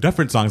would go through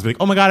different songs, be like,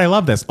 oh my God, I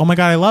love this. Oh my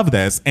God, I love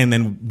this. And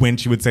then when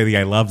she would say the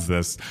I loves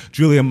this,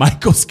 Julia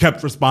Michaels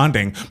kept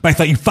responding, but I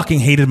thought you fucking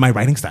hated my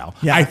writing style.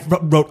 Yeah. I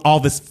wrote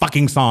all this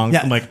fucking songs.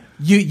 Yeah. I'm like,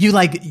 you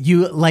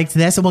liked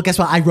this, and well, guess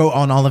what? I wrote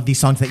on all of these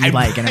songs that you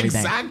like and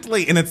everything.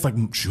 Exactly. And it's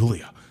like,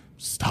 Julia,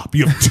 stop.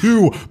 You have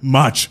too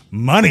much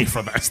money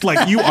for this.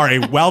 Like, you are a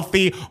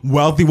wealthy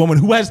woman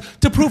who has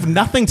to prove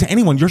nothing to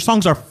anyone. Your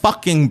songs are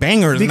fucking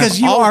bangers. Because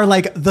you are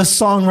like the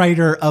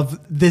songwriter of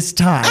this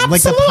time. Absolutely.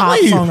 Like the pop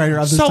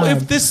songwriter of this time. So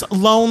if this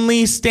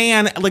lonely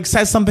stan like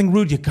says something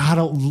rude, you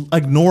gotta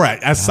ignore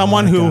it. As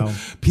someone who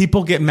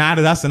people get mad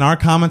at us in our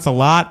comments a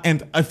lot,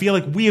 and I feel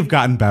like we have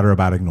gotten better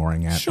about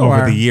ignoring it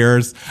over the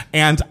years.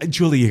 And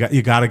Julie,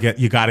 you gotta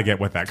get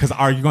with that, because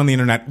arguing on the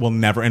internet will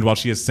never end. Well,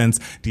 she has since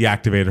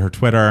deactivated her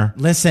Twitter.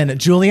 Listen,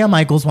 Julia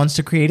Michaels wants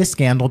to create a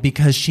scandal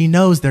because she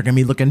knows they're going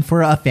to be looking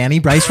for a Fanny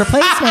Brice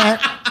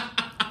replacement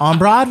on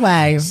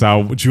Broadway.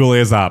 So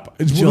Julia's up.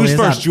 Who's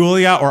first, up.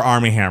 Julia or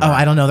Armie Hammer? Oh,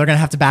 I don't know. They're going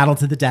to have to battle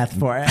to the death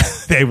for it.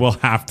 They will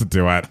have to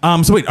do it.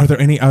 So wait, are there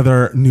any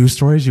other news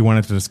stories you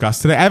wanted to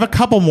discuss today? I have a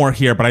couple more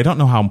here, but I don't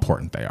know how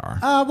important they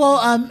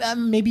are.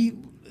 Maybe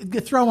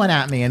throw one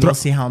at me and we'll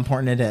see how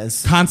important it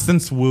is.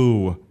 Constance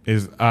Wu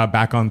is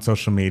back on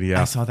social media.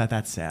 I saw that.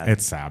 That's sad.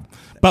 It's sad.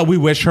 But we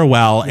wish her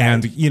well. Yeah.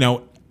 And, you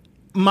know,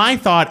 my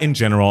thought in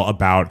general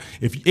about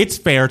if it's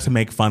fair to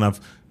make fun of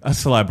a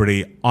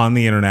celebrity on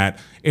the internet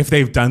if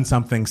they've done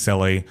something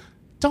silly,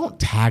 don't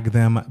tag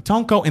them.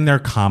 Don't go in their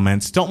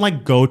comments. Don't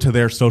like go to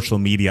their social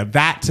media.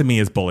 That to me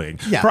is bullying.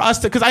 Yeah. For us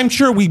to, because I'm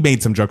sure we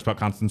made some jokes about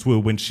Constance Wu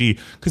when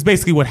because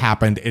basically what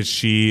happened is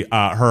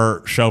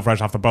her show Fresh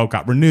Off the Boat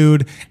got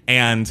renewed,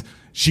 and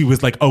she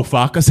was like, oh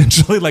fuck,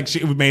 essentially. Like,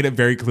 she made it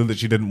very clear that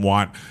she didn't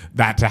want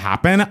that to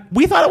happen.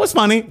 We thought it was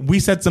funny. We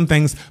said some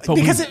things. But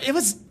because it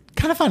was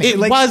kind of funny. It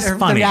was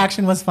funny. The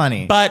reaction was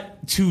funny.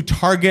 But to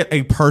target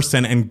a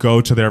person and go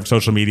to their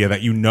social media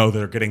that you know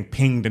they're getting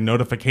pinged and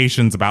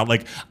notifications about,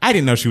 like, I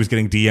didn't know she was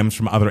getting DMs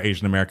from other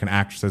Asian American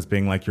actresses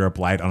being like, you're a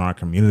blight on our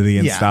community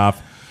and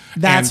stuff.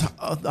 That's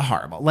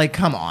horrible. Like,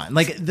 come on.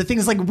 Like, the thing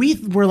is, like, we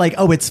were like,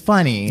 oh, it's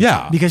funny.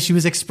 Yeah. Because she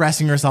was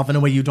expressing herself in a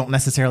way you don't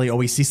necessarily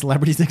always see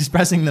celebrities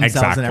expressing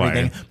themselves and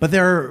everything. But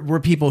there were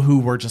people who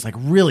were just, like,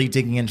 really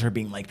digging into her,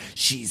 being like,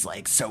 she's,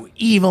 like, so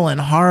evil and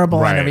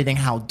horrible and everything.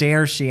 How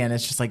dare she? And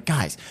it's just like,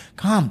 guys,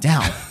 calm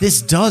down.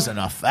 This doesn't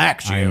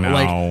affect you. I know.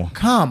 Like,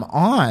 come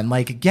on.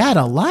 Like, get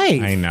a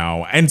life. I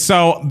know. And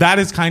so that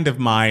is kind of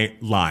my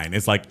line.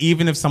 It's like,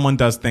 even if someone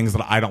does things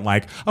that I don't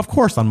like, of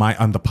course, on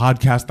the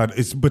podcast that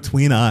is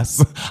between us,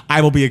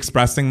 I will be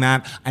expressing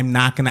that. I'm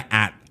not going to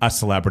at a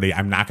celebrity.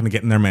 I'm not going to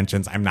get in their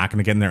mentions. I'm not going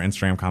to get in their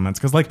Instagram comments,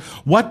 because like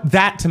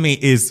that to me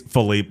is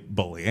fully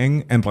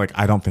bullying, and like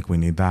I don't think we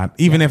need that.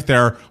 Even if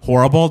they're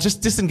horrible,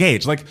 just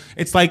disengage. Like,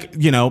 it's like,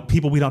 you know,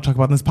 people we don't talk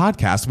about in this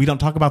podcast. We don't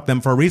talk about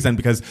them for a reason,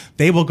 because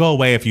they will go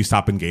away if you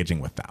stop engaging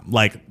with them.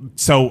 Like,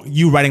 so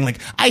you writing like,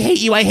 I hate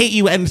you,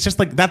 and it's just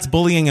like, that's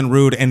bullying and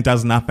rude and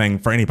does nothing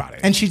for anybody.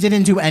 And she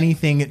didn't do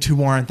anything to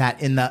warrant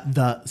that in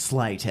the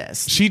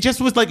slightest. She just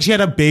was like, she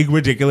had a big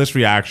ridiculous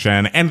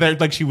reaction, and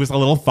like she was a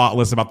little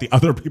thoughtless about the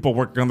other people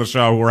working on the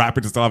show who were happy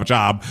to still have a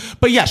job.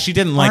 But yeah, she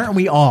didn't like. Aren't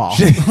we all?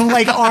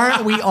 Like,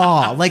 aren't we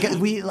all? Like,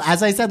 we,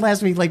 as I said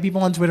last week, like,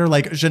 people on Twitter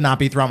like should not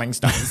be throwing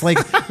stones.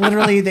 Like,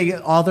 literally,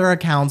 all their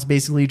accounts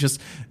basically just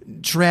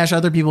trash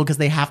other people because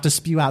they have to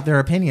spew out their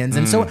opinions,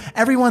 and so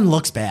everyone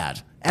looks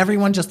bad.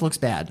 Everyone just looks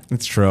bad.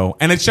 It's true,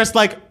 and it's just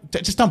like,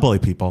 just don't bully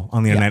people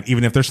on the internet,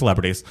 even if they're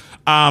celebrities.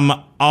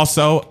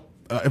 Also,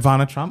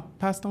 Ivana Trump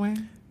passed away.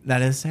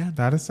 That is sad.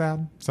 That is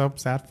sad. So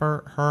sad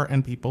for her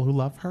and people who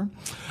love her.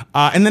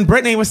 And then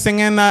Britney was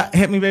singing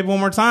Hit Me Baby One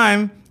More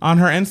Time on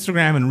her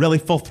Instagram, and really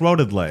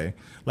full-throatedly,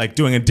 like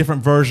doing a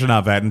different version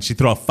of it, and she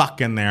threw a fuck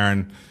in there,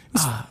 and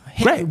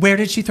great. Where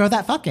did she throw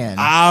that fuck in?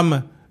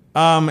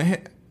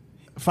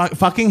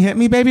 Fucking hit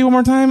me, baby, one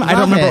more time. I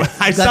don't remember.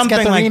 Let's something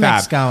get the like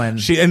remix that.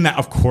 going. And that,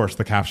 of course,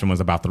 the caption was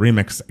about the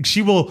remix.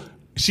 She will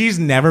She's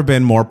never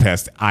been more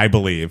pissed, I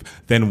believe,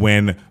 than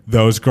when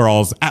those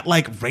girls at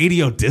like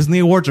Radio Disney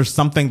Awards or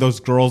something, those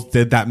girls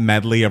did that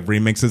medley of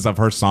remixes of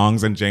her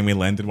songs and Jamie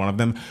Lynn did one of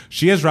them.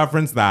 She has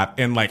referenced that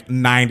in like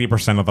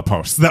 90% of the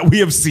posts that we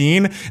have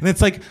seen. And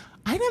it's like,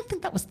 I didn't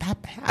think that was that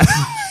bad.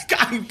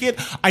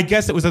 I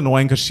guess it was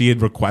annoying because she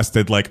had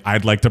requested, like,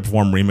 I'd like to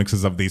perform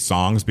remixes of these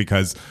songs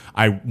because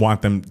I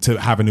want them to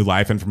have a new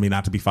life and for me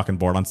not to be fucking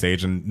bored on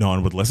stage and no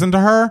one would listen to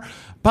her.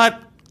 But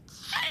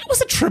it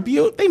was a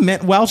tribute. They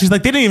meant well. She's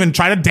like, they didn't even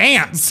try to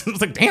dance. It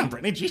was like, damn,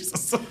 Britney,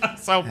 Jesus.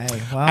 So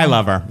Hey, well. I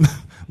love her.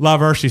 Love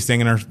her. She's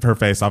singing her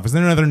face off. Is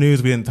there any other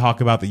news we didn't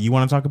talk about that you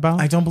want to talk about?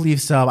 I don't believe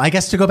so. I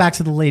guess to go back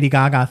to the Lady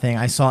Gaga thing,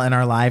 I saw in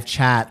our live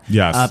chat,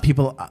 Yes.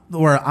 people,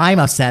 or I'm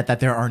upset that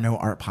there are no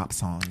art pop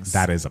songs.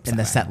 That is in the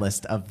upsetting. set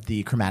list of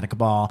the Chromatica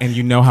Ball. And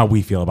you know how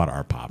we feel about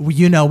art pop.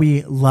 You know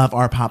we love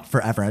art pop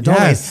forever and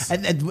Yes.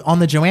 always. And on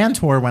the Joanne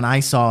tour, when I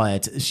saw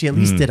it, she at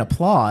least did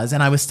applause,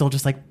 and I was still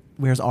just like,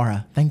 "Where's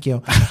Aura? Thank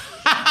you."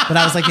 But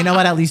I was like, you know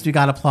what? At least we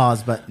got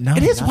applause. But no,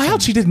 It is nothing.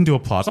 wild she didn't do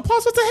applause.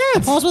 Applause was a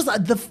hit. Applause was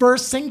the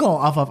first single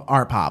off of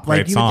Art Pop. Like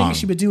Great you would song. think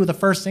she would do the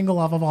first single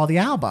off of all the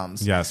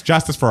albums. Yes,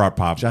 justice for art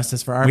pop.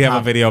 Justice for art We pop.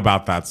 have a video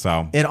about that,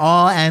 so. It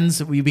all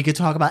ends. We could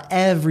talk about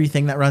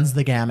everything that runs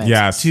the gamut.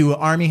 Yes. To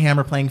Army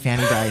Hammer playing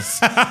Fanny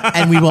Bryce,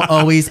 and we will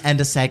always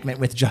end a segment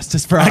with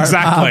Justice for Art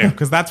Exactly, Pop.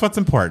 because that's what's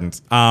important.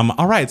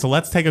 All right, so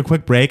let's take a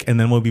quick break, and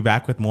then we'll be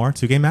back with more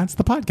Two Gay Mats,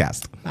 the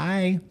podcast.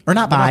 Bye or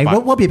not We're not bye. bye.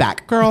 We'll be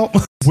back, girl.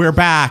 We're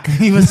back.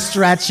 He was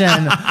stretching.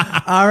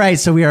 All right,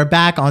 so we are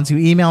back onto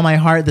Email My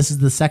Heart. This is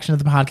the section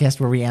of the podcast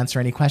where we answer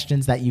any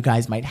questions that you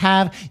guys might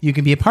have. You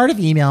can be a part of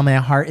Email My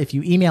Heart if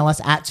you email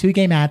us at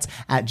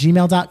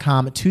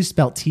twogaymats@gmail.com, two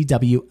spelled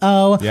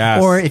TWO.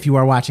 Yes. Or if you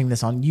are watching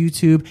this on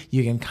YouTube,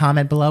 you can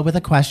comment below with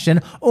a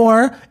question.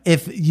 Or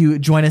if you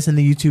join us in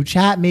the YouTube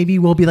chat, maybe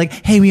we'll be like,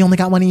 hey, we only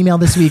got one email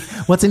this week.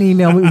 What's an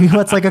email?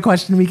 What's like a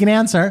question we can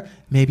answer?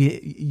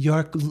 Maybe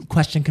your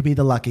question could be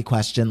the lucky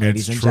question,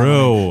 ladies It's and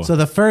gentlemen. true. So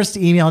the first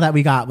email that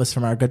we got was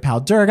from our good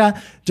pal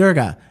Durga.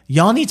 Durga,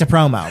 y'all need to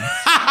promo.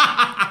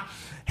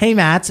 Hey,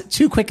 Matt,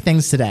 two quick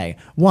things today.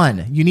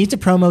 One, you need to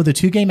promo the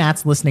Two Gay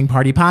Mats Listening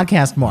Party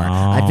podcast more.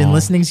 I've been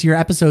listening to your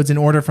episodes in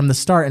order from the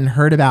start and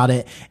heard about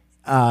it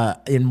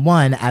in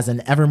one as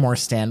an Evermore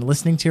stan.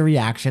 Listening to your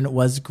reaction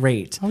was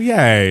great. Oh,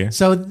 yay.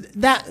 So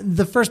that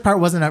the first part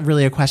wasn't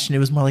really a question. It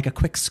was more like a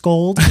quick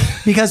scold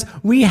because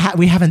we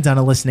haven't done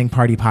a listening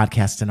party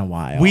podcast in a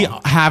while. We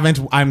haven't.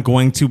 I'm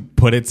going to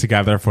put it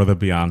together for the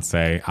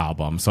Beyonce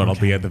album. So it'll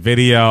be at the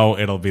video,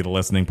 it'll be the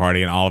listening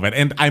party and all of it.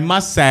 And I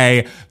must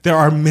say, there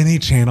are many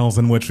channels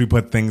in which we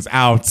put things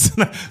out.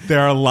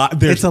 There are a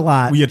lot. It's a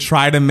lot. We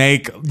try to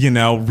make,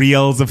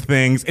 reels of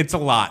things. It's a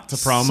lot to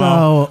promo.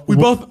 So we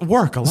both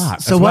work a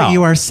lot. So as what well.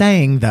 you are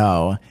saying,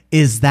 though,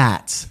 is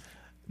that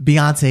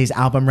Beyonce's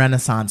album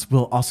Renaissance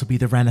will also be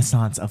the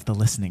Renaissance of the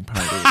listening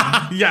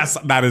party. Yes,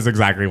 that is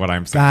exactly what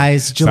I'm saying.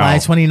 Guys, July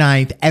So,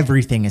 29th,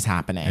 everything is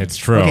happening. It's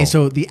true. Okay,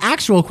 so the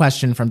actual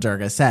question from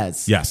Durga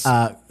says, Yes.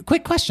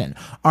 Quick question.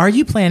 Are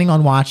you planning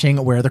on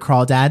watching Where the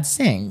Crawdad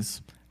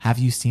Sings? Have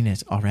you seen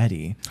it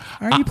already?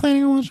 Are you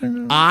planning on watching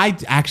it? I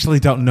actually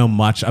don't know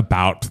much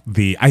about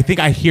I think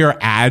I hear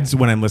ads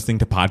when I'm listening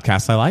to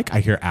podcasts I like. I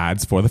hear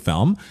ads for the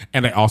film.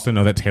 And I also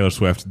know that Taylor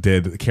Swift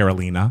did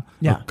Carolina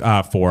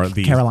for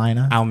the...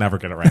 Carolina. I'll never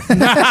get it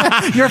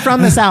right. You're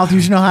from the South. You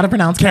should know how to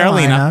pronounce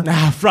Carolina.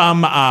 Carolina.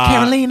 From...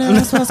 Carolina,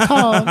 that's what it's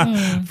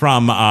called.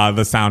 From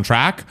the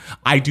soundtrack.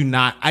 I do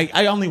not...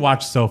 I only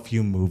watch so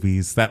few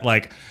movies that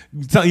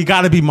so you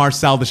got to be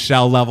Marcel the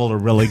Shell level to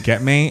really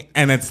get me.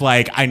 And it's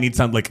like, I need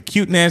something like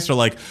cuteness or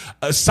like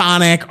a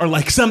Sonic or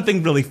like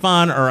something really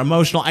fun or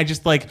emotional. I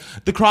just like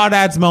the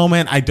Crawdads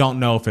moment. I don't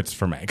know if it's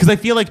for me because I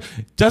feel like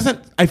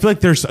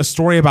there's a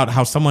story about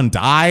how someone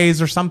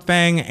dies or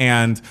something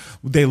and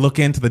they look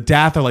into the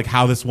death or like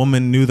how this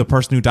woman knew the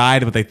person who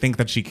died, but they think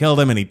that she killed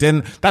him and he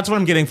didn't. That's what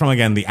I'm getting from,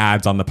 again, the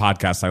ads on the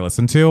podcast I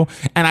listen to.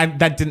 And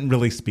that didn't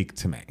really speak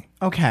to me.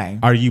 Okay.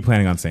 Are you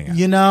planning on seeing it?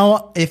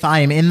 If I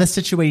am in the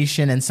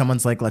situation and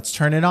someone's like, let's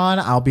turn it on,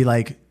 I'll be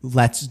like,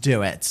 let's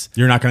do it.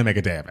 You're not going to make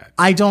a day of it.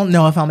 I don't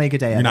know if I'll make a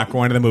day of You're it. not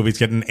going to the movies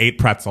getting 8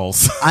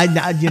 pretzels.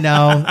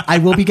 I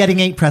will be getting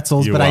 8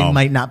 pretzels, You but I will.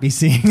 might not be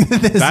seeing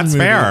this That's movie.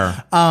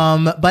 fair.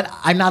 But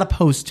I'm not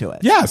opposed to it.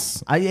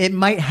 Yes. It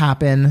might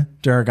happen,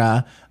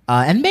 Durga.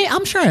 And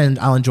I'm sure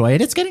I'll enjoy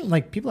it. It's getting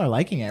people are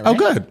liking it. Oh, Right?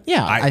 good.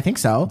 Yeah, I think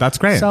so. That's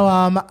great.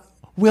 So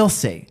we'll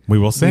see. We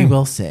will see. We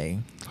will see.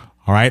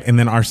 All right. And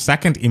then our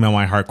second Email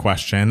My Heart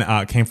question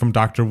came from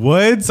Dr.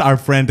 Woods, our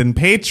friend and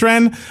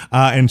patron.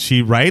 And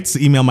she writes,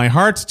 Email My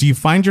Heart, do you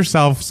find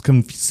yourselves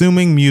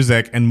consuming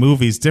music and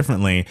movies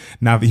differently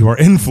now that you are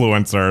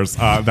influencers?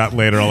 That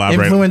later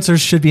elaborate.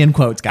 Influencers should be in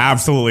quotes, guys.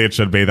 Absolutely, it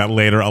should be. That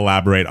later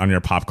elaborate on your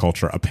pop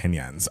culture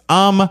opinions.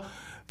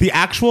 The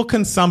actual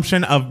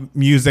consumption of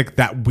music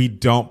that we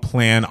don't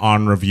plan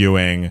on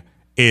reviewing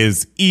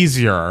is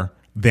easier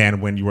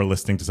than when you were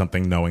listening to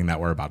something knowing that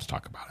we're about to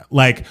talk about it.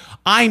 Like,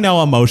 I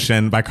know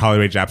Emotion by Carly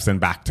Rae Jepsen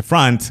back to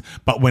front,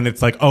 but when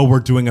it's like, oh, we're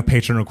doing a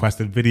patron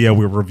requested video,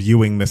 we're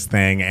reviewing this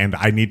thing, and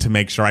I need to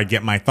make sure I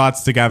get my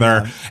thoughts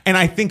together. Yeah. And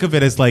I think of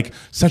it as like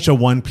such a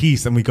one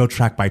piece, and we go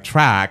track by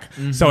track.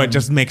 Mm-hmm. So it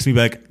just makes me be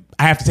like,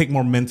 I have to take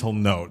more mental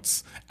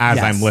notes as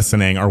I'm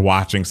listening or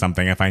watching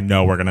something if I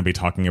know we're going to be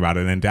talking about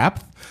it in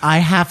depth. I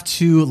have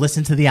to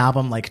listen to the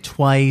album like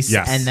twice,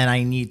 and then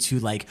I need to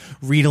like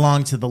read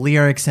along to the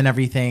lyrics and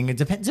everything.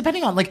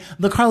 Depending on like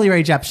the Carly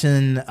Rae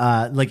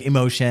Jepsen like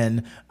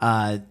Emotion,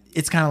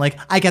 it's kind of like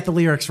I get the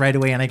lyrics right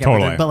away and I get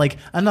it, but like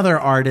another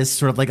artist,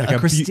 sort of like a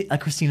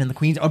Christine and the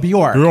Queens or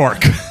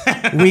Bjork.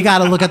 We got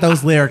to look at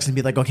those lyrics and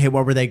be like, okay,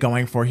 what were they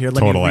going for here?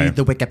 Let me read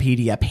the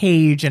Wikipedia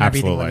page and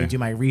everything. Let me do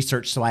my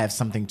research so I have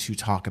something to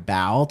talk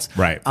about.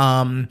 Right.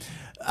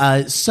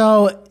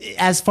 So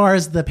as far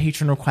as the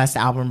patron request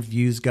album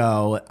reviews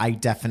go,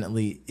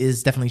 definitely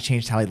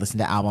changed how I listen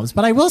to albums.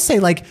 But I will say,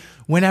 like,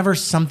 whenever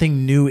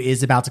something new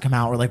is about to come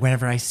out, or like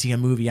whenever I see a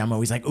movie, I'm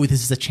always like, oh,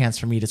 this is a chance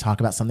for me to talk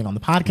about something on the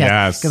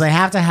podcast. Because I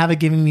have to have it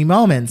giving me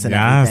moments and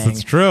everything. Yes,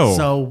 it's true.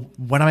 So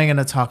what am I going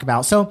to talk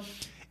about? So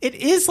it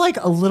is like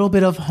a little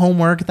bit of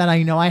homework that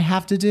I know I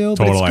have to do,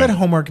 but it's good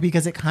homework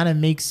because it kind of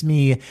makes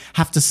me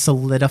have to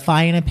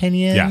solidify an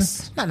opinion.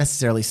 Yes. Not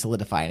necessarily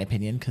solidify an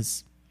opinion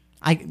because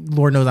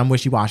Lord knows I'm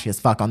wishy-washy as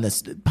fuck on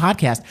this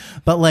podcast,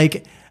 but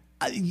like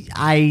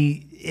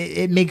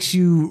it makes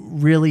you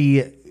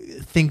really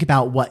think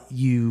about what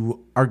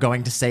you are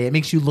going to say. It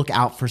makes you look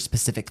out for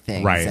specific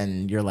things,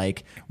 and you're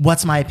like,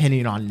 what's my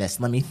opinion on this?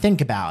 Let me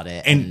think about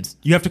it. And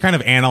you have to kind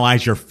of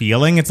analyze your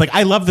feeling. It's like,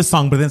 I love the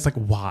song, but then it's like,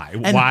 why?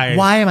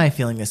 Why am I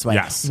feeling this way?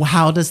 Yes.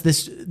 How does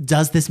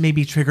this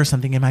maybe trigger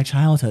something in my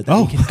childhood that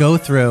we can go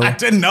through? I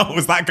didn't know it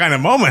was that kind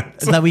of moment.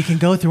 That we can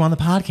go through on the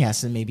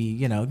podcast, and maybe,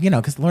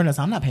 because Lord knows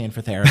I'm not paying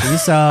for therapy,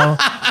 so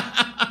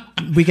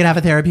we could have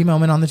a therapy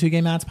moment on the Two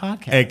Gay Mats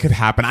podcast. It could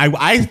happen.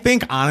 I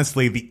think,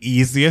 honestly, the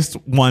easiest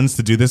ones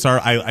to do this are,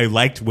 I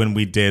liked when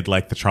we did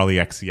like the Charlie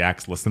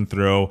XCX listen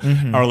through,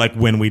 or like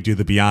when we do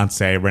the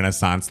Beyonce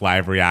Renaissance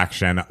live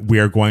reaction.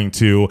 We're going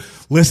to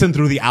listen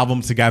through the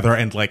album together,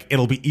 and like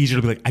it'll be easier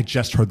to be like, I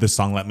just heard this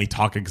song, let me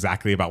talk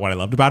exactly about what I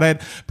loved about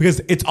it.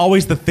 Because it's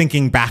always the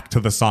thinking back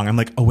to the song. I'm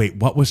like, oh wait,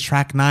 what was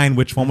track 9?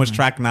 Which one was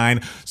track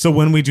 9? So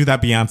when we do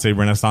that Beyonce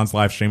Renaissance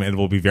live stream, it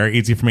will be very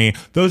easy for me.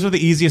 Those are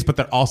the easiest, but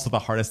they're also the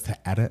hardest to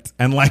edit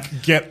and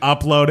like get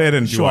uploaded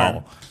and do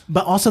all.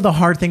 But also the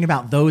hard thing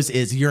about those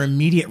is your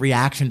immediate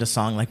reaction to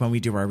song, like when we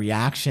do our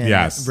reaction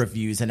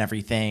reviews and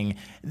everything.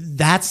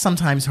 That's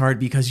sometimes hard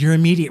because your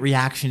immediate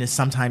reaction is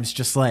sometimes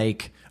just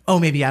like, oh,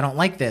 maybe I don't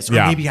like this, or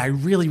maybe I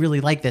really,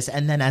 really like this.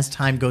 And then as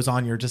time goes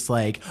on, you're just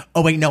like,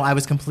 oh, wait, no, I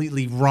was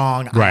completely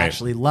wrong. I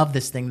actually love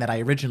this thing that I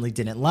originally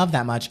didn't love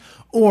that much.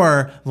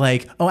 Or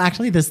like, oh,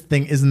 actually, this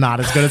thing is not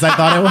as good as I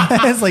thought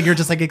it was. Like, you're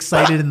just like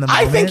excited in the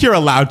moment. I think you're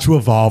allowed to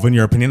evolve in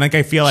your opinion. Like,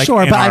 I feel like.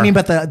 Sure,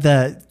 but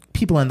the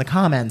people in the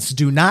comments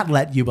do not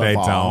let you evolve. They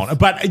don't.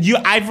 But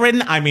I've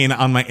written,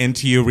 on my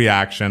Into You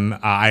reaction,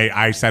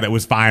 I said it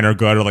was fine or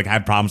good or like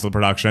had problems with the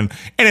production,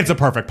 and it's a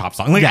perfect pop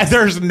song. Like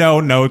there's no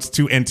notes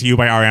to Into You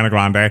by Ariana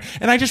Grande.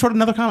 And I just wrote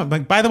another comment.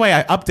 Like, by the way,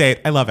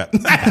 I love it.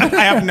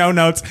 I have no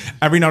notes.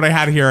 Every note I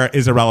had here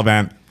is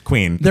irrelevant.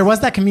 Queen. There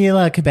was that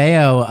Camila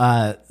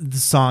Cabello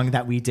song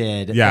that we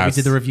did. Yes. We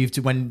did the review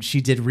to when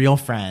she did Real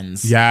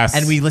Friends. Yes.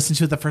 And we listened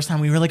to it the first time.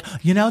 We were like,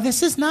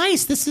 this is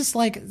nice. This is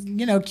like,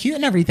 cute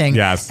and everything.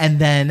 Yes. And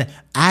then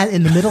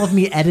in the middle of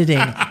me editing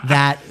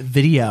that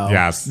video,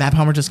 Matt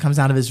Palmer just comes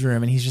out of his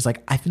room and he's just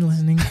like, I've been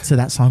listening to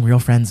that song Real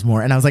Friends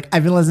more. And I was like,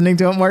 I've been listening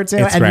to it more too.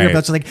 It's and great. we were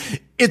both just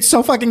like, it's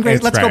so fucking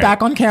great. Let's go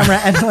back on camera.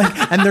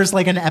 And there's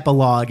like an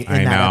epilogue in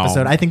that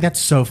episode. I think that's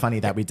so funny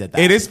that we did that.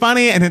 It is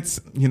funny, and it's,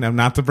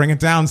 not to bring it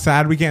down,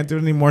 sad we can't do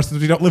it anymore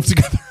since we don't live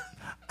together.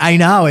 I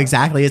know,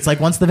 exactly. It's like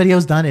once the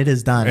video's done, it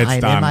is done.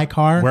 I'm in my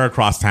car. We're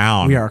across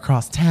town. We are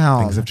across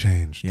town. Things have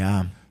changed.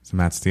 Yeah. So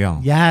Matt Steele.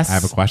 Yes. I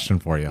have a question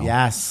for you.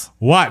 Yes.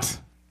 What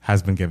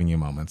has been giving you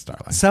moments,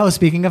 darling? So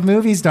speaking of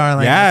movies,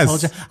 darling, yes. I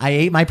told you I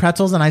ate my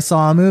pretzels and I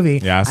saw a movie.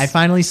 Yes. I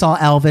finally saw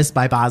Elvis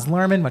by Baz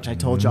Luhrmann, which I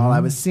told y'all I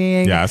was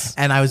seeing. Yes.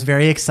 And I was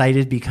very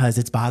excited because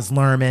it's Baz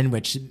Luhrmann,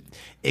 which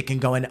it can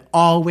go in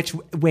all which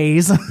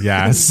ways.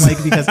 Yes.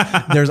 Like, because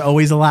there's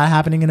always a lot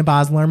happening in a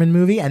Baz Luhrmann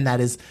movie, and that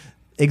is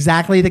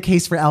exactly the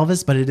case for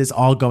Elvis, but it is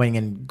all going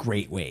in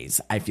great ways,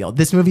 I feel.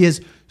 This movie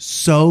is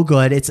so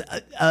good. It's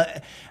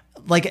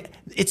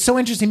it's so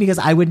interesting because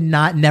I would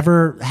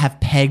never have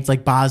pegged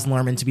like Baz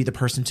Luhrmann to be the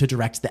person to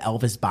direct the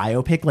Elvis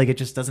biopic. Like, it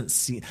just doesn't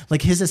seem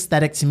like his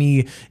aesthetic to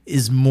me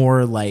is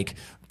more like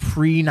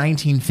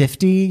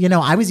pre-1950.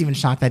 I was even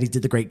shocked that he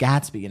did The Great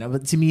Gatsby,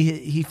 but to me,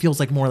 he feels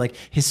like more like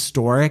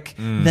historic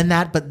than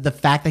that. But the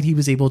fact that he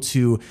was able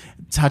to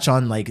touch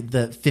on like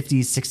the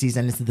 50s, 60s,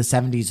 and into the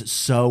 70s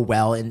so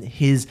well in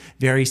his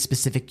very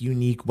specific,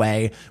 unique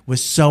way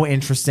was so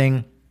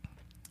interesting.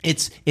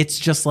 It's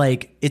just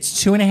like,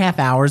 it's 2.5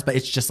 hours, but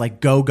it's just like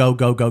go, go,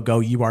 go, go, go.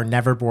 You are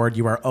never bored.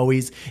 You are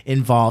always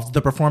involved.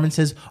 The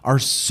performances are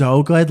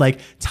so good. Like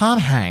Tom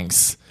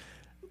Hanks,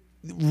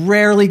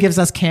 rarely gives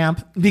us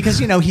camp because,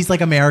 he's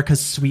like America's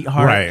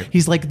sweetheart. Right.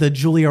 He's like the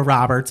Julia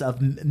Roberts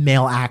of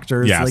male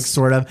actors, Yes. like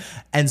sort of.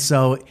 And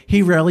so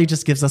he rarely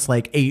just gives us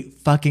like a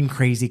fucking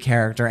crazy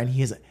character, and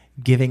he is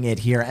giving it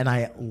here, and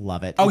I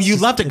love it. Oh, you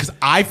loved it, because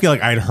I feel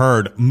like I'd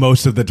heard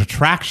most of the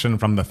detraction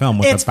from the film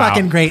was It's about.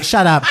 fucking great.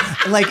 Shut up.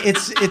 Like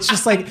it's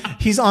just like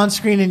he's on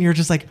screen and you're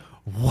just like,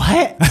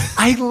 what?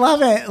 I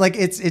love it. Like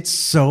it's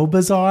so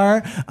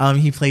bizarre.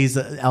 He plays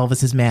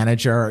Elvis's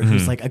manager,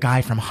 who's like a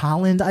guy from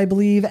Holland, I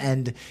believe,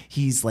 and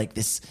he's like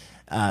this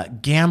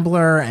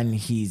gambler, and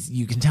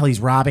you can tell he's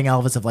robbing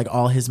Elvis of like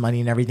all his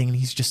money and everything, and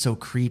he's just so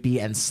creepy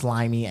and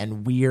slimy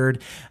and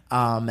weird.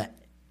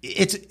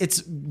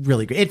 It's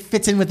really great. It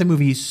fits in with the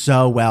movie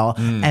so well,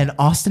 and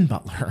Austin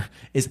Butler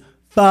is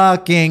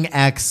fucking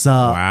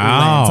excellent.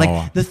 Wow.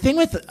 Like the thing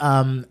with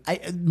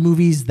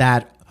movies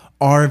that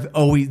are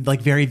always like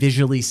very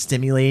visually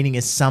stimulating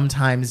is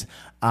sometimes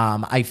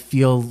I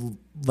feel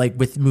like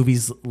with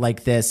movies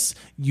like this,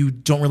 you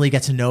don't really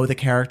get to know the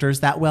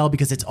characters that well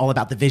because it's all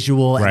about the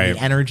visual and Right. the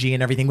energy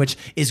and everything, which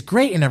is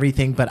great and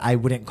everything, but I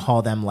wouldn't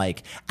call them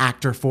like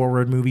actor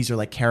forward movies or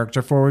like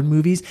character forward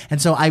movies.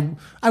 And so I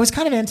was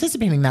kind of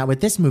anticipating that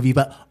with this movie,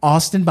 but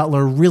Austin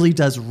Butler really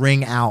does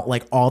ring out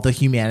like all the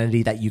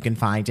humanity that you can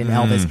find in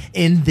Elvis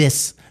in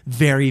this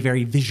very,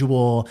 very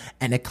visual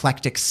and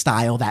eclectic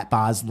style that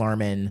Baz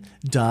Luhrmann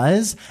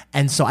does.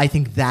 And so I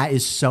think that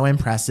is so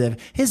impressive.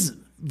 His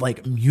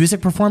like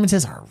music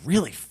performances are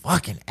really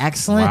fucking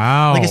excellent.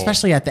 Wow. Like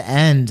especially at the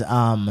end,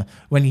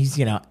 when he's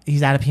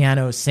at a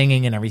piano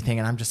singing and everything,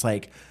 and I'm just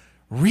like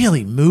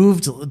really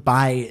moved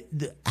by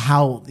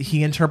how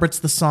he interprets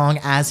the song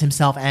as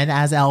himself and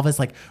as Elvis.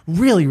 Like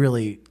really,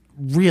 really,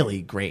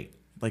 really great.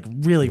 Like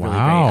really, really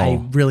Wow. great.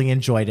 I really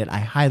enjoyed it. I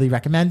highly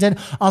recommend it.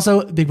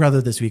 Also, Big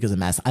Brother this week was a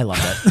mess. I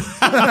loved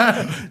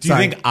it. Do you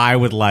think I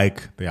would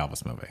like the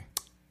Elvis movie?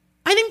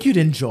 I think you'd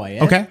enjoy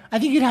it. Okay. I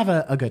think you'd have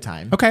a good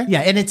time. Okay.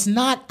 Yeah, and it's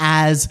not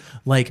as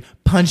like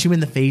punch you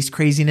in the face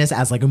craziness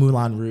as like a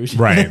Moulin Rouge.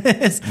 Right.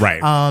 is. Right.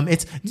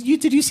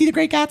 Did you see The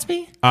Great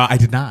Gatsby? I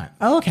did not.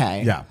 Oh,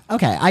 okay. Yeah.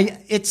 Okay.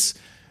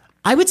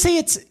 I would say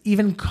it's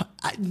even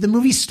the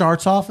movie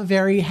starts off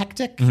very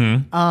hectic.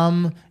 In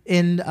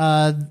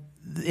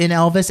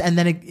Elvis, and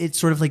then it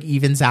sort of like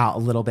evens out a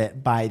little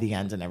bit by the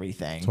end and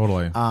everything.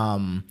 Totally.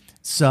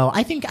 So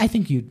I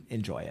think you'd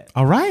enjoy it.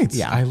 All right.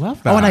 Yeah, I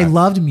love that. Oh, and I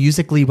loved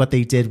musically what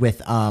they did with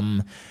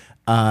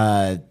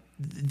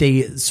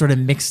they sort of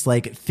mixed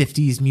like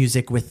 50s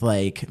music with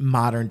like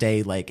modern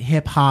day like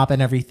hip hop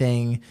and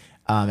everything,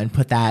 and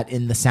put that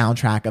in the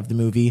soundtrack of the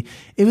movie.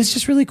 It was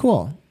just really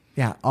cool.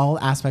 Yeah, all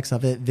aspects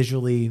of it,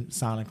 visually,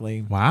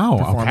 sonically, Wow.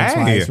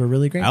 performance-wise, Okay. were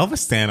really great. Elvis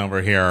Stan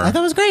over here. I thought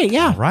it was great.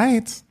 Yeah.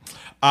 Right.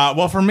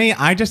 Well, for me,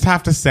 I just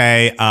have to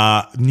say,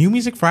 New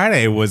Music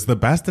Friday was the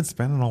best it's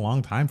been in a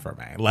long time for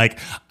me. Like,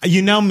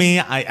 me,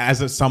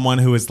 as someone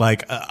who is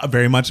like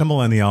very much a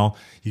millennial,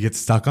 you get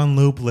stuck on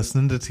loop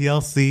listening to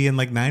TLC and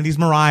like 90s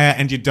Mariah,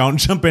 and you don't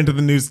jump into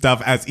the new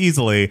stuff as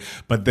easily.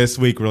 But this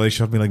week really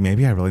showed me like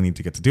maybe I really need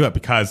to get to do it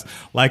because,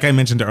 like I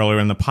mentioned earlier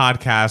in the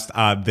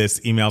podcast, this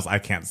Emails I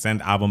Can't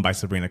Send album by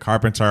Sabrina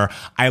Carpenter,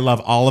 I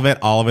love all of it.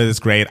 All of it is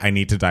great. I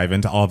need to dive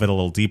into all of it a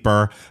little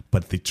deeper.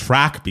 But the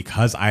track,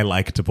 Because I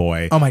Liked a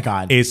Boy, Oh my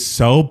God. is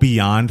so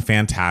beyond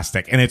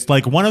fantastic. And it's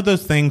like one of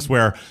those things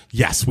where,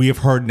 yes, we have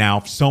heard now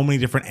so many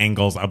different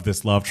angles of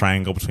this love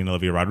triangle between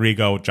Olivia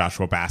Rodrigo,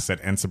 Joshua Bassett,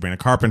 and Sabrina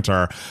Carpenter.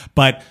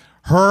 But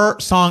her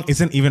song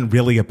isn't even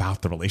really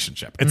about the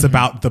relationship. It's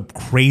about the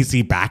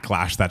crazy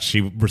backlash that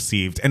she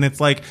received. And it's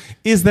like,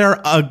 is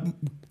there a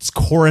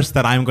chorus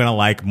that I'm going to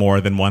like more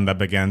than one that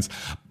begins,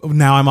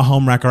 now I'm a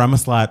home wrecker, I'm a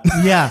slut?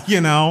 Yeah.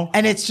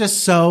 And it's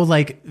just so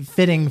like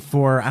fitting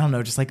for, I don't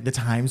know, just like the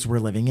times we're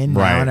living in now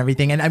Right. and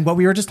everything. And what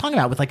we were just talking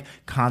about with like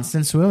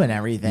Constant Swoon and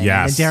everything.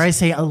 Yes. And dare I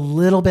say a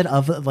little bit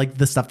of like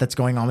the stuff that's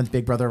going on with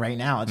Big Brother right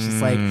now. It's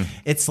just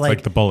it's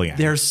like the bullying.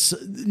 There's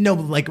no,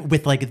 like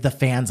with like the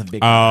fans of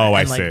Big Brother. Oh,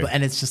 I and, like, see.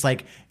 And it's just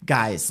like,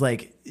 guys,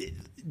 like,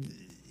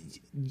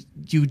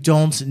 you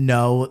don't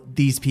know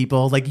these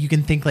people. Like you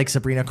can think like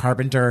Sabrina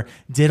Carpenter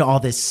did all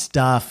this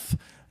stuff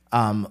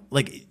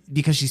like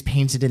because she's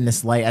painted in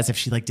this light as if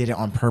she like did it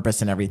on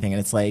purpose and everything, and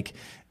it's like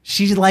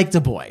she liked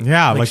a boy.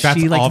 Yeah, like, that's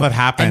she liked all a boy. that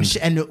happened.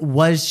 And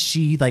was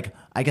she like,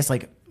 I guess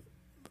like,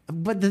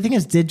 but the thing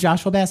is, did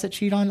Joshua Bassett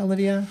cheat on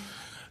Olivia?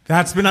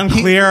 that's been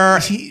unclear.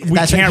 We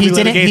can't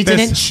relitigate He this.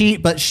 didn't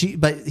cheat, but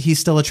he's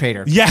still a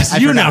traitor. Yes, I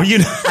you forgot. know, you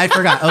know. I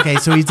forgot. Okay,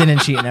 so he didn't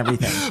cheat and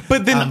everything.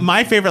 But then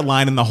my favorite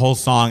line in the whole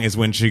song is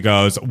when she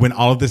goes, when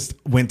all of this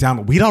went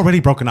down, we'd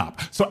already broken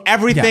up. So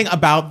everything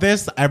about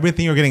this,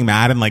 everything you're getting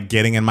mad and like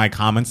getting in my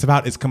comments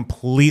about is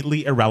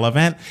completely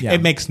irrelevant. Yeah.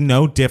 It makes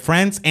no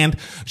difference. And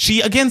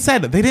she again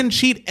said they didn't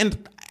cheat.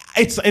 And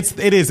It's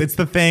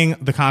the thing,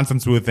 the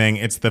Constance Wu thing.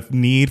 It's the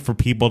need for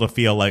people to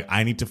feel like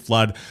I need to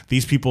flood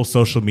these people's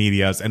social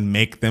medias and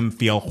make them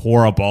feel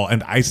horrible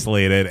and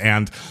isolated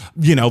and,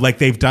 like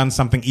they've done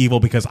something evil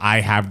because I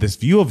have this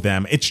view of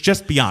them. It's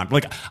just beyond.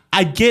 Like,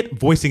 I get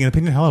voicing an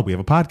opinion. Hello, we have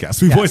a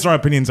podcast. We voice our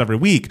opinions every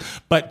week,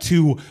 but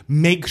to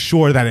make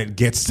sure that it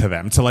gets to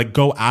them, to like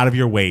go out of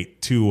your way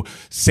to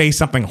say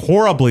something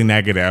horribly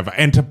negative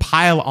and to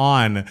pile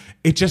on,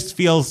 it just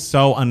feels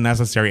so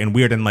unnecessary and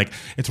weird. And like,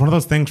 it's one of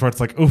those things where it's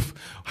like, oof,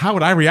 how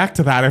would I react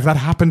to that if that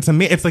happened to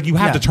me? It's like you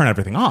have to turn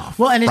everything off.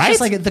 Well, and it's right?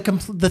 just like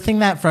the thing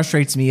that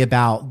frustrates me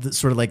about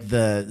sort of like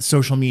the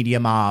social media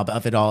mob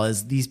of it all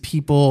is these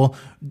people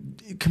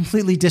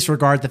completely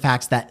disregard the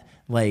facts that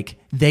like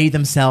they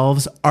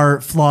themselves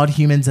are flawed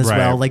humans as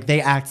well. Like they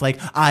act like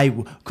I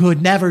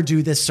could never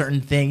do this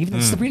certain thing. Even though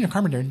Sabrina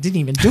Carpenter didn't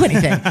even do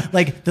anything.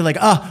 Like they're like,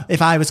 oh,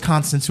 if I was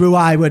Constance Wu,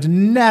 I would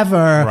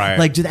never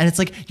like do that. And it's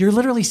like you're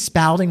literally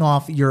spouting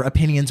off your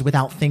opinions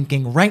without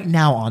thinking right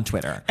now on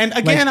Twitter. And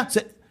again,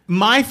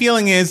 my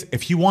feeling is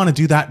if you want to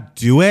do that,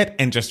 do it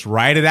and just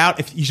write it out.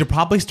 If you should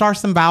probably start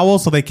some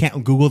vowels so they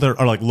can't Google their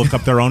or like look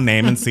up their own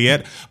name and see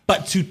it.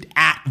 But to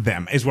at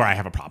them is where I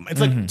have a problem. It's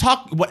like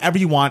talk whatever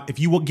you want. If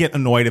you will get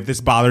annoyed, if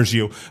this bothers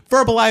you,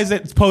 verbalize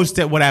it, post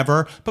it,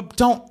 whatever. But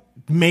don't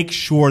make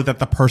sure that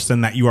the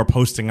person that you are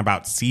posting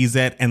about sees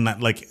it and that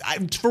like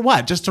for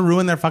what? Just to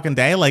ruin their fucking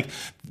day? Like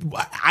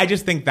I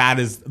just think that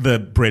is the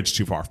bridge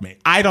too far for me.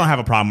 I don't have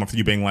a problem with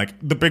you being like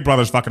the Big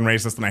Brother's fucking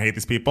racist and I hate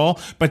these people,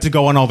 but to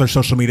go on all their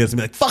social medias and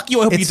be like, fuck you,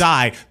 I hope you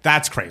die,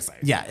 that's crazy.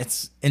 Yeah,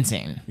 it's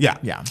insane.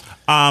 Yeah.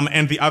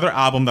 And the other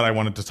album that I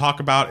wanted to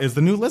talk about is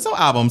the new Lizzo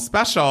album,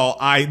 Special.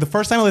 The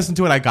first time I listened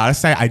to it, I gotta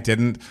say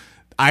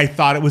I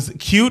thought it was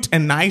cute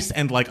and nice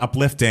and like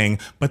uplifting,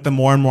 but the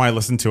more and more I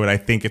listen to it, I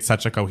think it's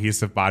such a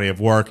cohesive body of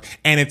work,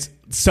 and it's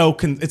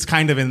it's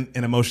kind of in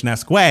an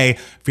Emotion-esque way,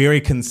 very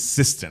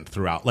consistent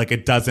throughout. Like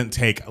it doesn't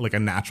take like a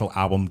natural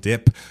album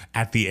dip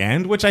at the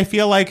end, which I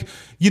feel like,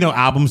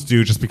 albums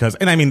do just because,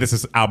 and I mean,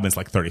 this album is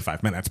like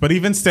 35 minutes, but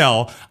even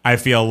still, I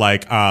feel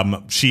like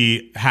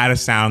she had a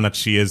sound that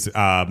she is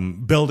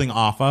building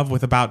off of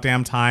with About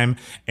Damn Time.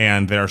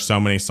 And there are so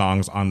many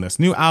songs on this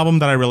new album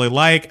that I really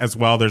like as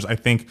well. There's, I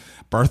think,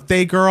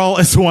 Birthday Girl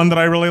is one that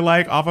I really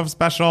like off of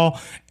Special.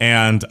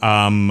 And,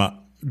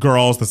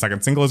 Girls, the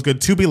second single, is good.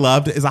 To Be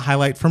Loved is a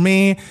highlight for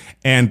me,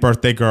 and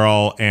Birthday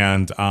Girl,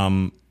 and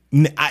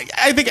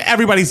I think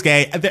Everybody's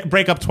Gay.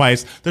 Break Up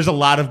Twice. There's a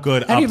lot of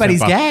good.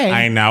 Everybody's Gay.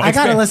 I know. I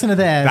gotta listen to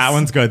this. That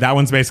one's good. That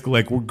one's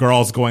basically like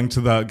girls going to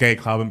the gay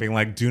club and being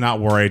like, "Do not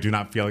worry. Do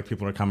not feel like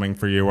people are coming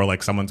for you, or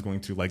like someone's going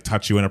to like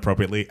touch you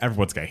inappropriately.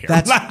 Everyone's gay here."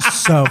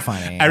 That's so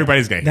funny.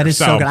 Everybody's gay. That here. is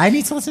so good. I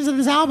need to listen to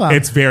this album.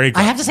 It's very good.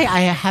 I have to say,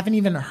 I haven't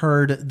even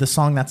heard the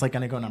song that's like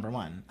going to go number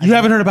one. You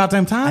haven't heard About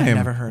Damn Time? I've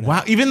never heard it.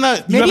 Wow. Even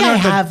the maybe I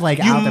have like.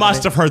 You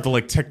must have heard the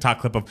like TikTok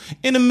clip of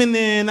 "In a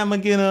minute I'm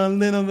gonna get a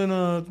little bit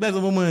of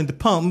better woman to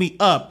pump me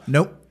up."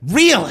 Nope.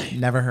 Really?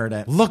 Never heard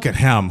it. Look at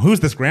him. Who's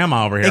this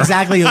grandma over here?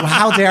 Exactly.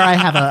 How dare I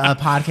have a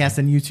podcast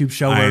and YouTube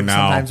show where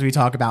sometimes we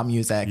talk about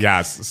music.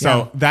 Yes.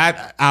 So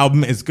that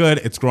album is good.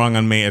 It's growing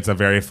on me. It's a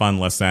very fun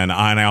listen. And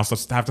I also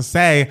have to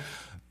say,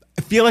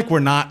 I feel like we're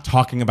not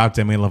talking about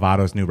Demi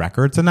Lovato's new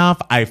records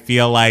enough. I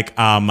feel like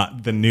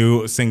the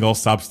new single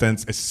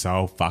Substance is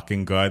so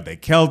fucking good. They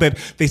killed it.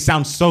 They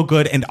sound so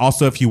good. And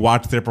also, if you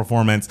watch their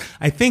performance,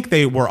 I think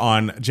they were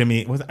on I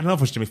don't know if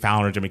it was Jimmy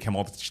Fallon or Jimmy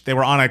Kimmel. They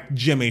were on a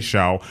Jimmy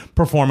show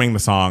performing the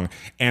song.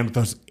 And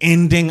those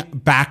ending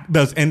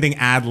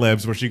ad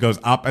libs where she goes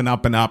up and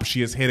up and up,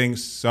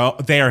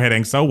 they are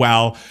hitting so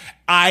well.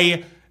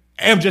 I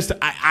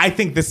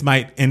think this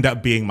might end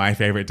up being my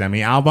favorite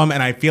Demi album,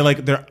 and I feel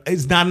like there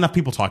is not enough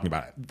people talking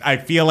about it. I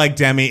feel like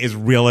Demi is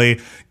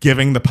really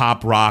giving the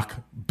pop rock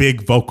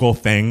big vocal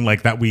thing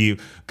like that we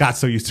got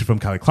so used to from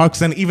Kelly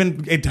Clarkson.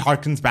 Even it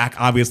harkens back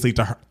obviously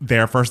to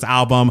their first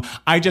album.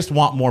 I just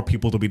want more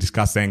people to be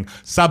discussing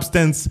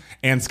Substance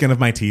and Skin of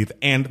My Teeth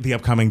and the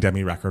upcoming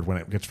Demi record when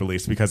it gets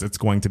released, because it's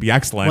going to be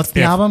excellent. What's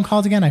the album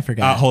called again? I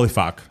forget. Holy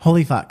Fuck.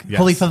 Holy Fuck. Yes.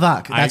 Holy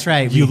Fuck. That's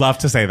right. You love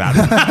to say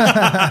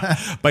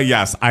that. But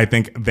yes, I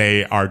think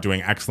they are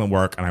doing excellent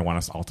work, and I want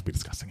us all to be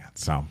discussing it.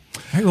 So, all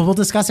right, well, we'll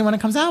discuss it when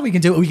it comes out. We can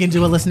do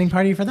a listening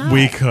party for that.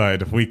 We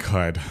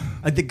could.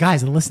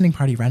 Guys, a listening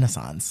party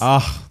renaissance.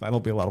 Oh, that'll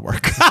be a lot of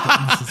work. This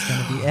is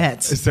going to be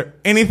it. Is there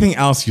anything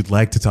else you'd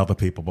like to tell the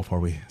people before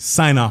we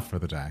sign off for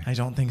the day? I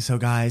don't think so,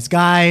 guys.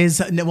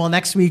 Well,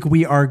 next week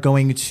we are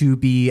going to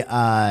be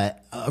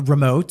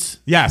remote.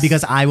 Yes.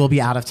 Because I will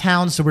be out of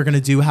town. So we're going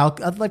to do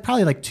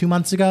probably like 2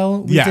 months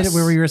ago. We did it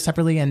where we were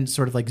separately and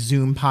sort of like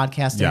Zoom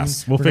podcasting.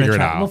 Yes. We'll figure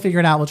it out. We'll figure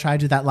it out. We'll try to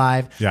do that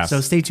live. Yes.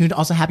 So stay tuned.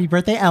 Also, happy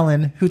birthday,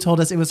 Ellen, who told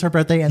us it was her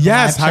birthday. And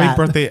yes. Happy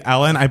birthday,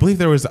 Ellen. I believe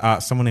there was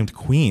someone named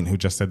Queen who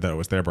just said that it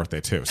was their birthday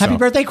too. Happy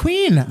birthday,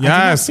 Queen. Yes. I did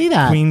not see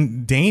that.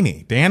 Queen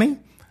Danny.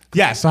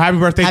 Yeah, so happy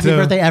birthday Happy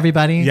birthday,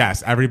 everybody.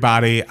 Yes,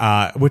 everybody,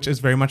 which is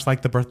very much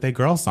like the Birthday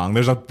Girl song.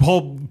 There's a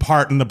whole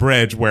part in the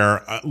bridge where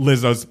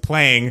Lizzo's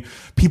playing,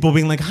 people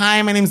being like,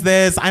 hi, my name's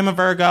this, I'm a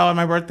Virgo, and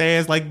my birthday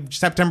is like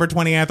September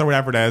 20th or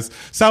whatever it is.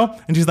 So,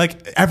 and she's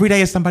like, every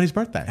day is somebody's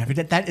birthday. Every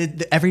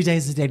day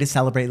is a day to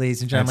celebrate, ladies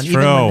and gentlemen. That's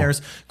Even true. when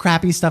there's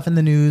crappy stuff in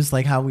the news,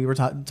 like how we were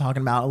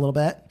talking about a little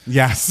bit.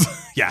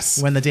 Yes,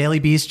 yes. When the Daily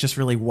Beast just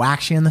really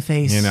whacks you in the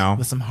face, You know.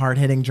 with some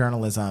hard-hitting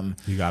journalism.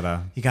 You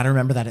gotta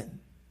remember that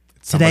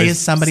today is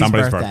somebody's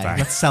birthday. birthday.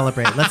 Let's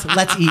celebrate.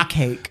 Let's eat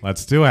cake.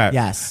 Let's do it.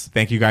 Yes.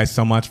 Thank you guys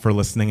so much for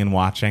listening and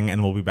watching,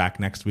 and we'll be back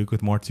next week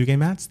with more Two Gay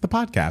Mats, the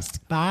podcast.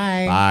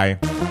 Bye.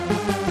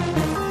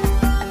 Bye.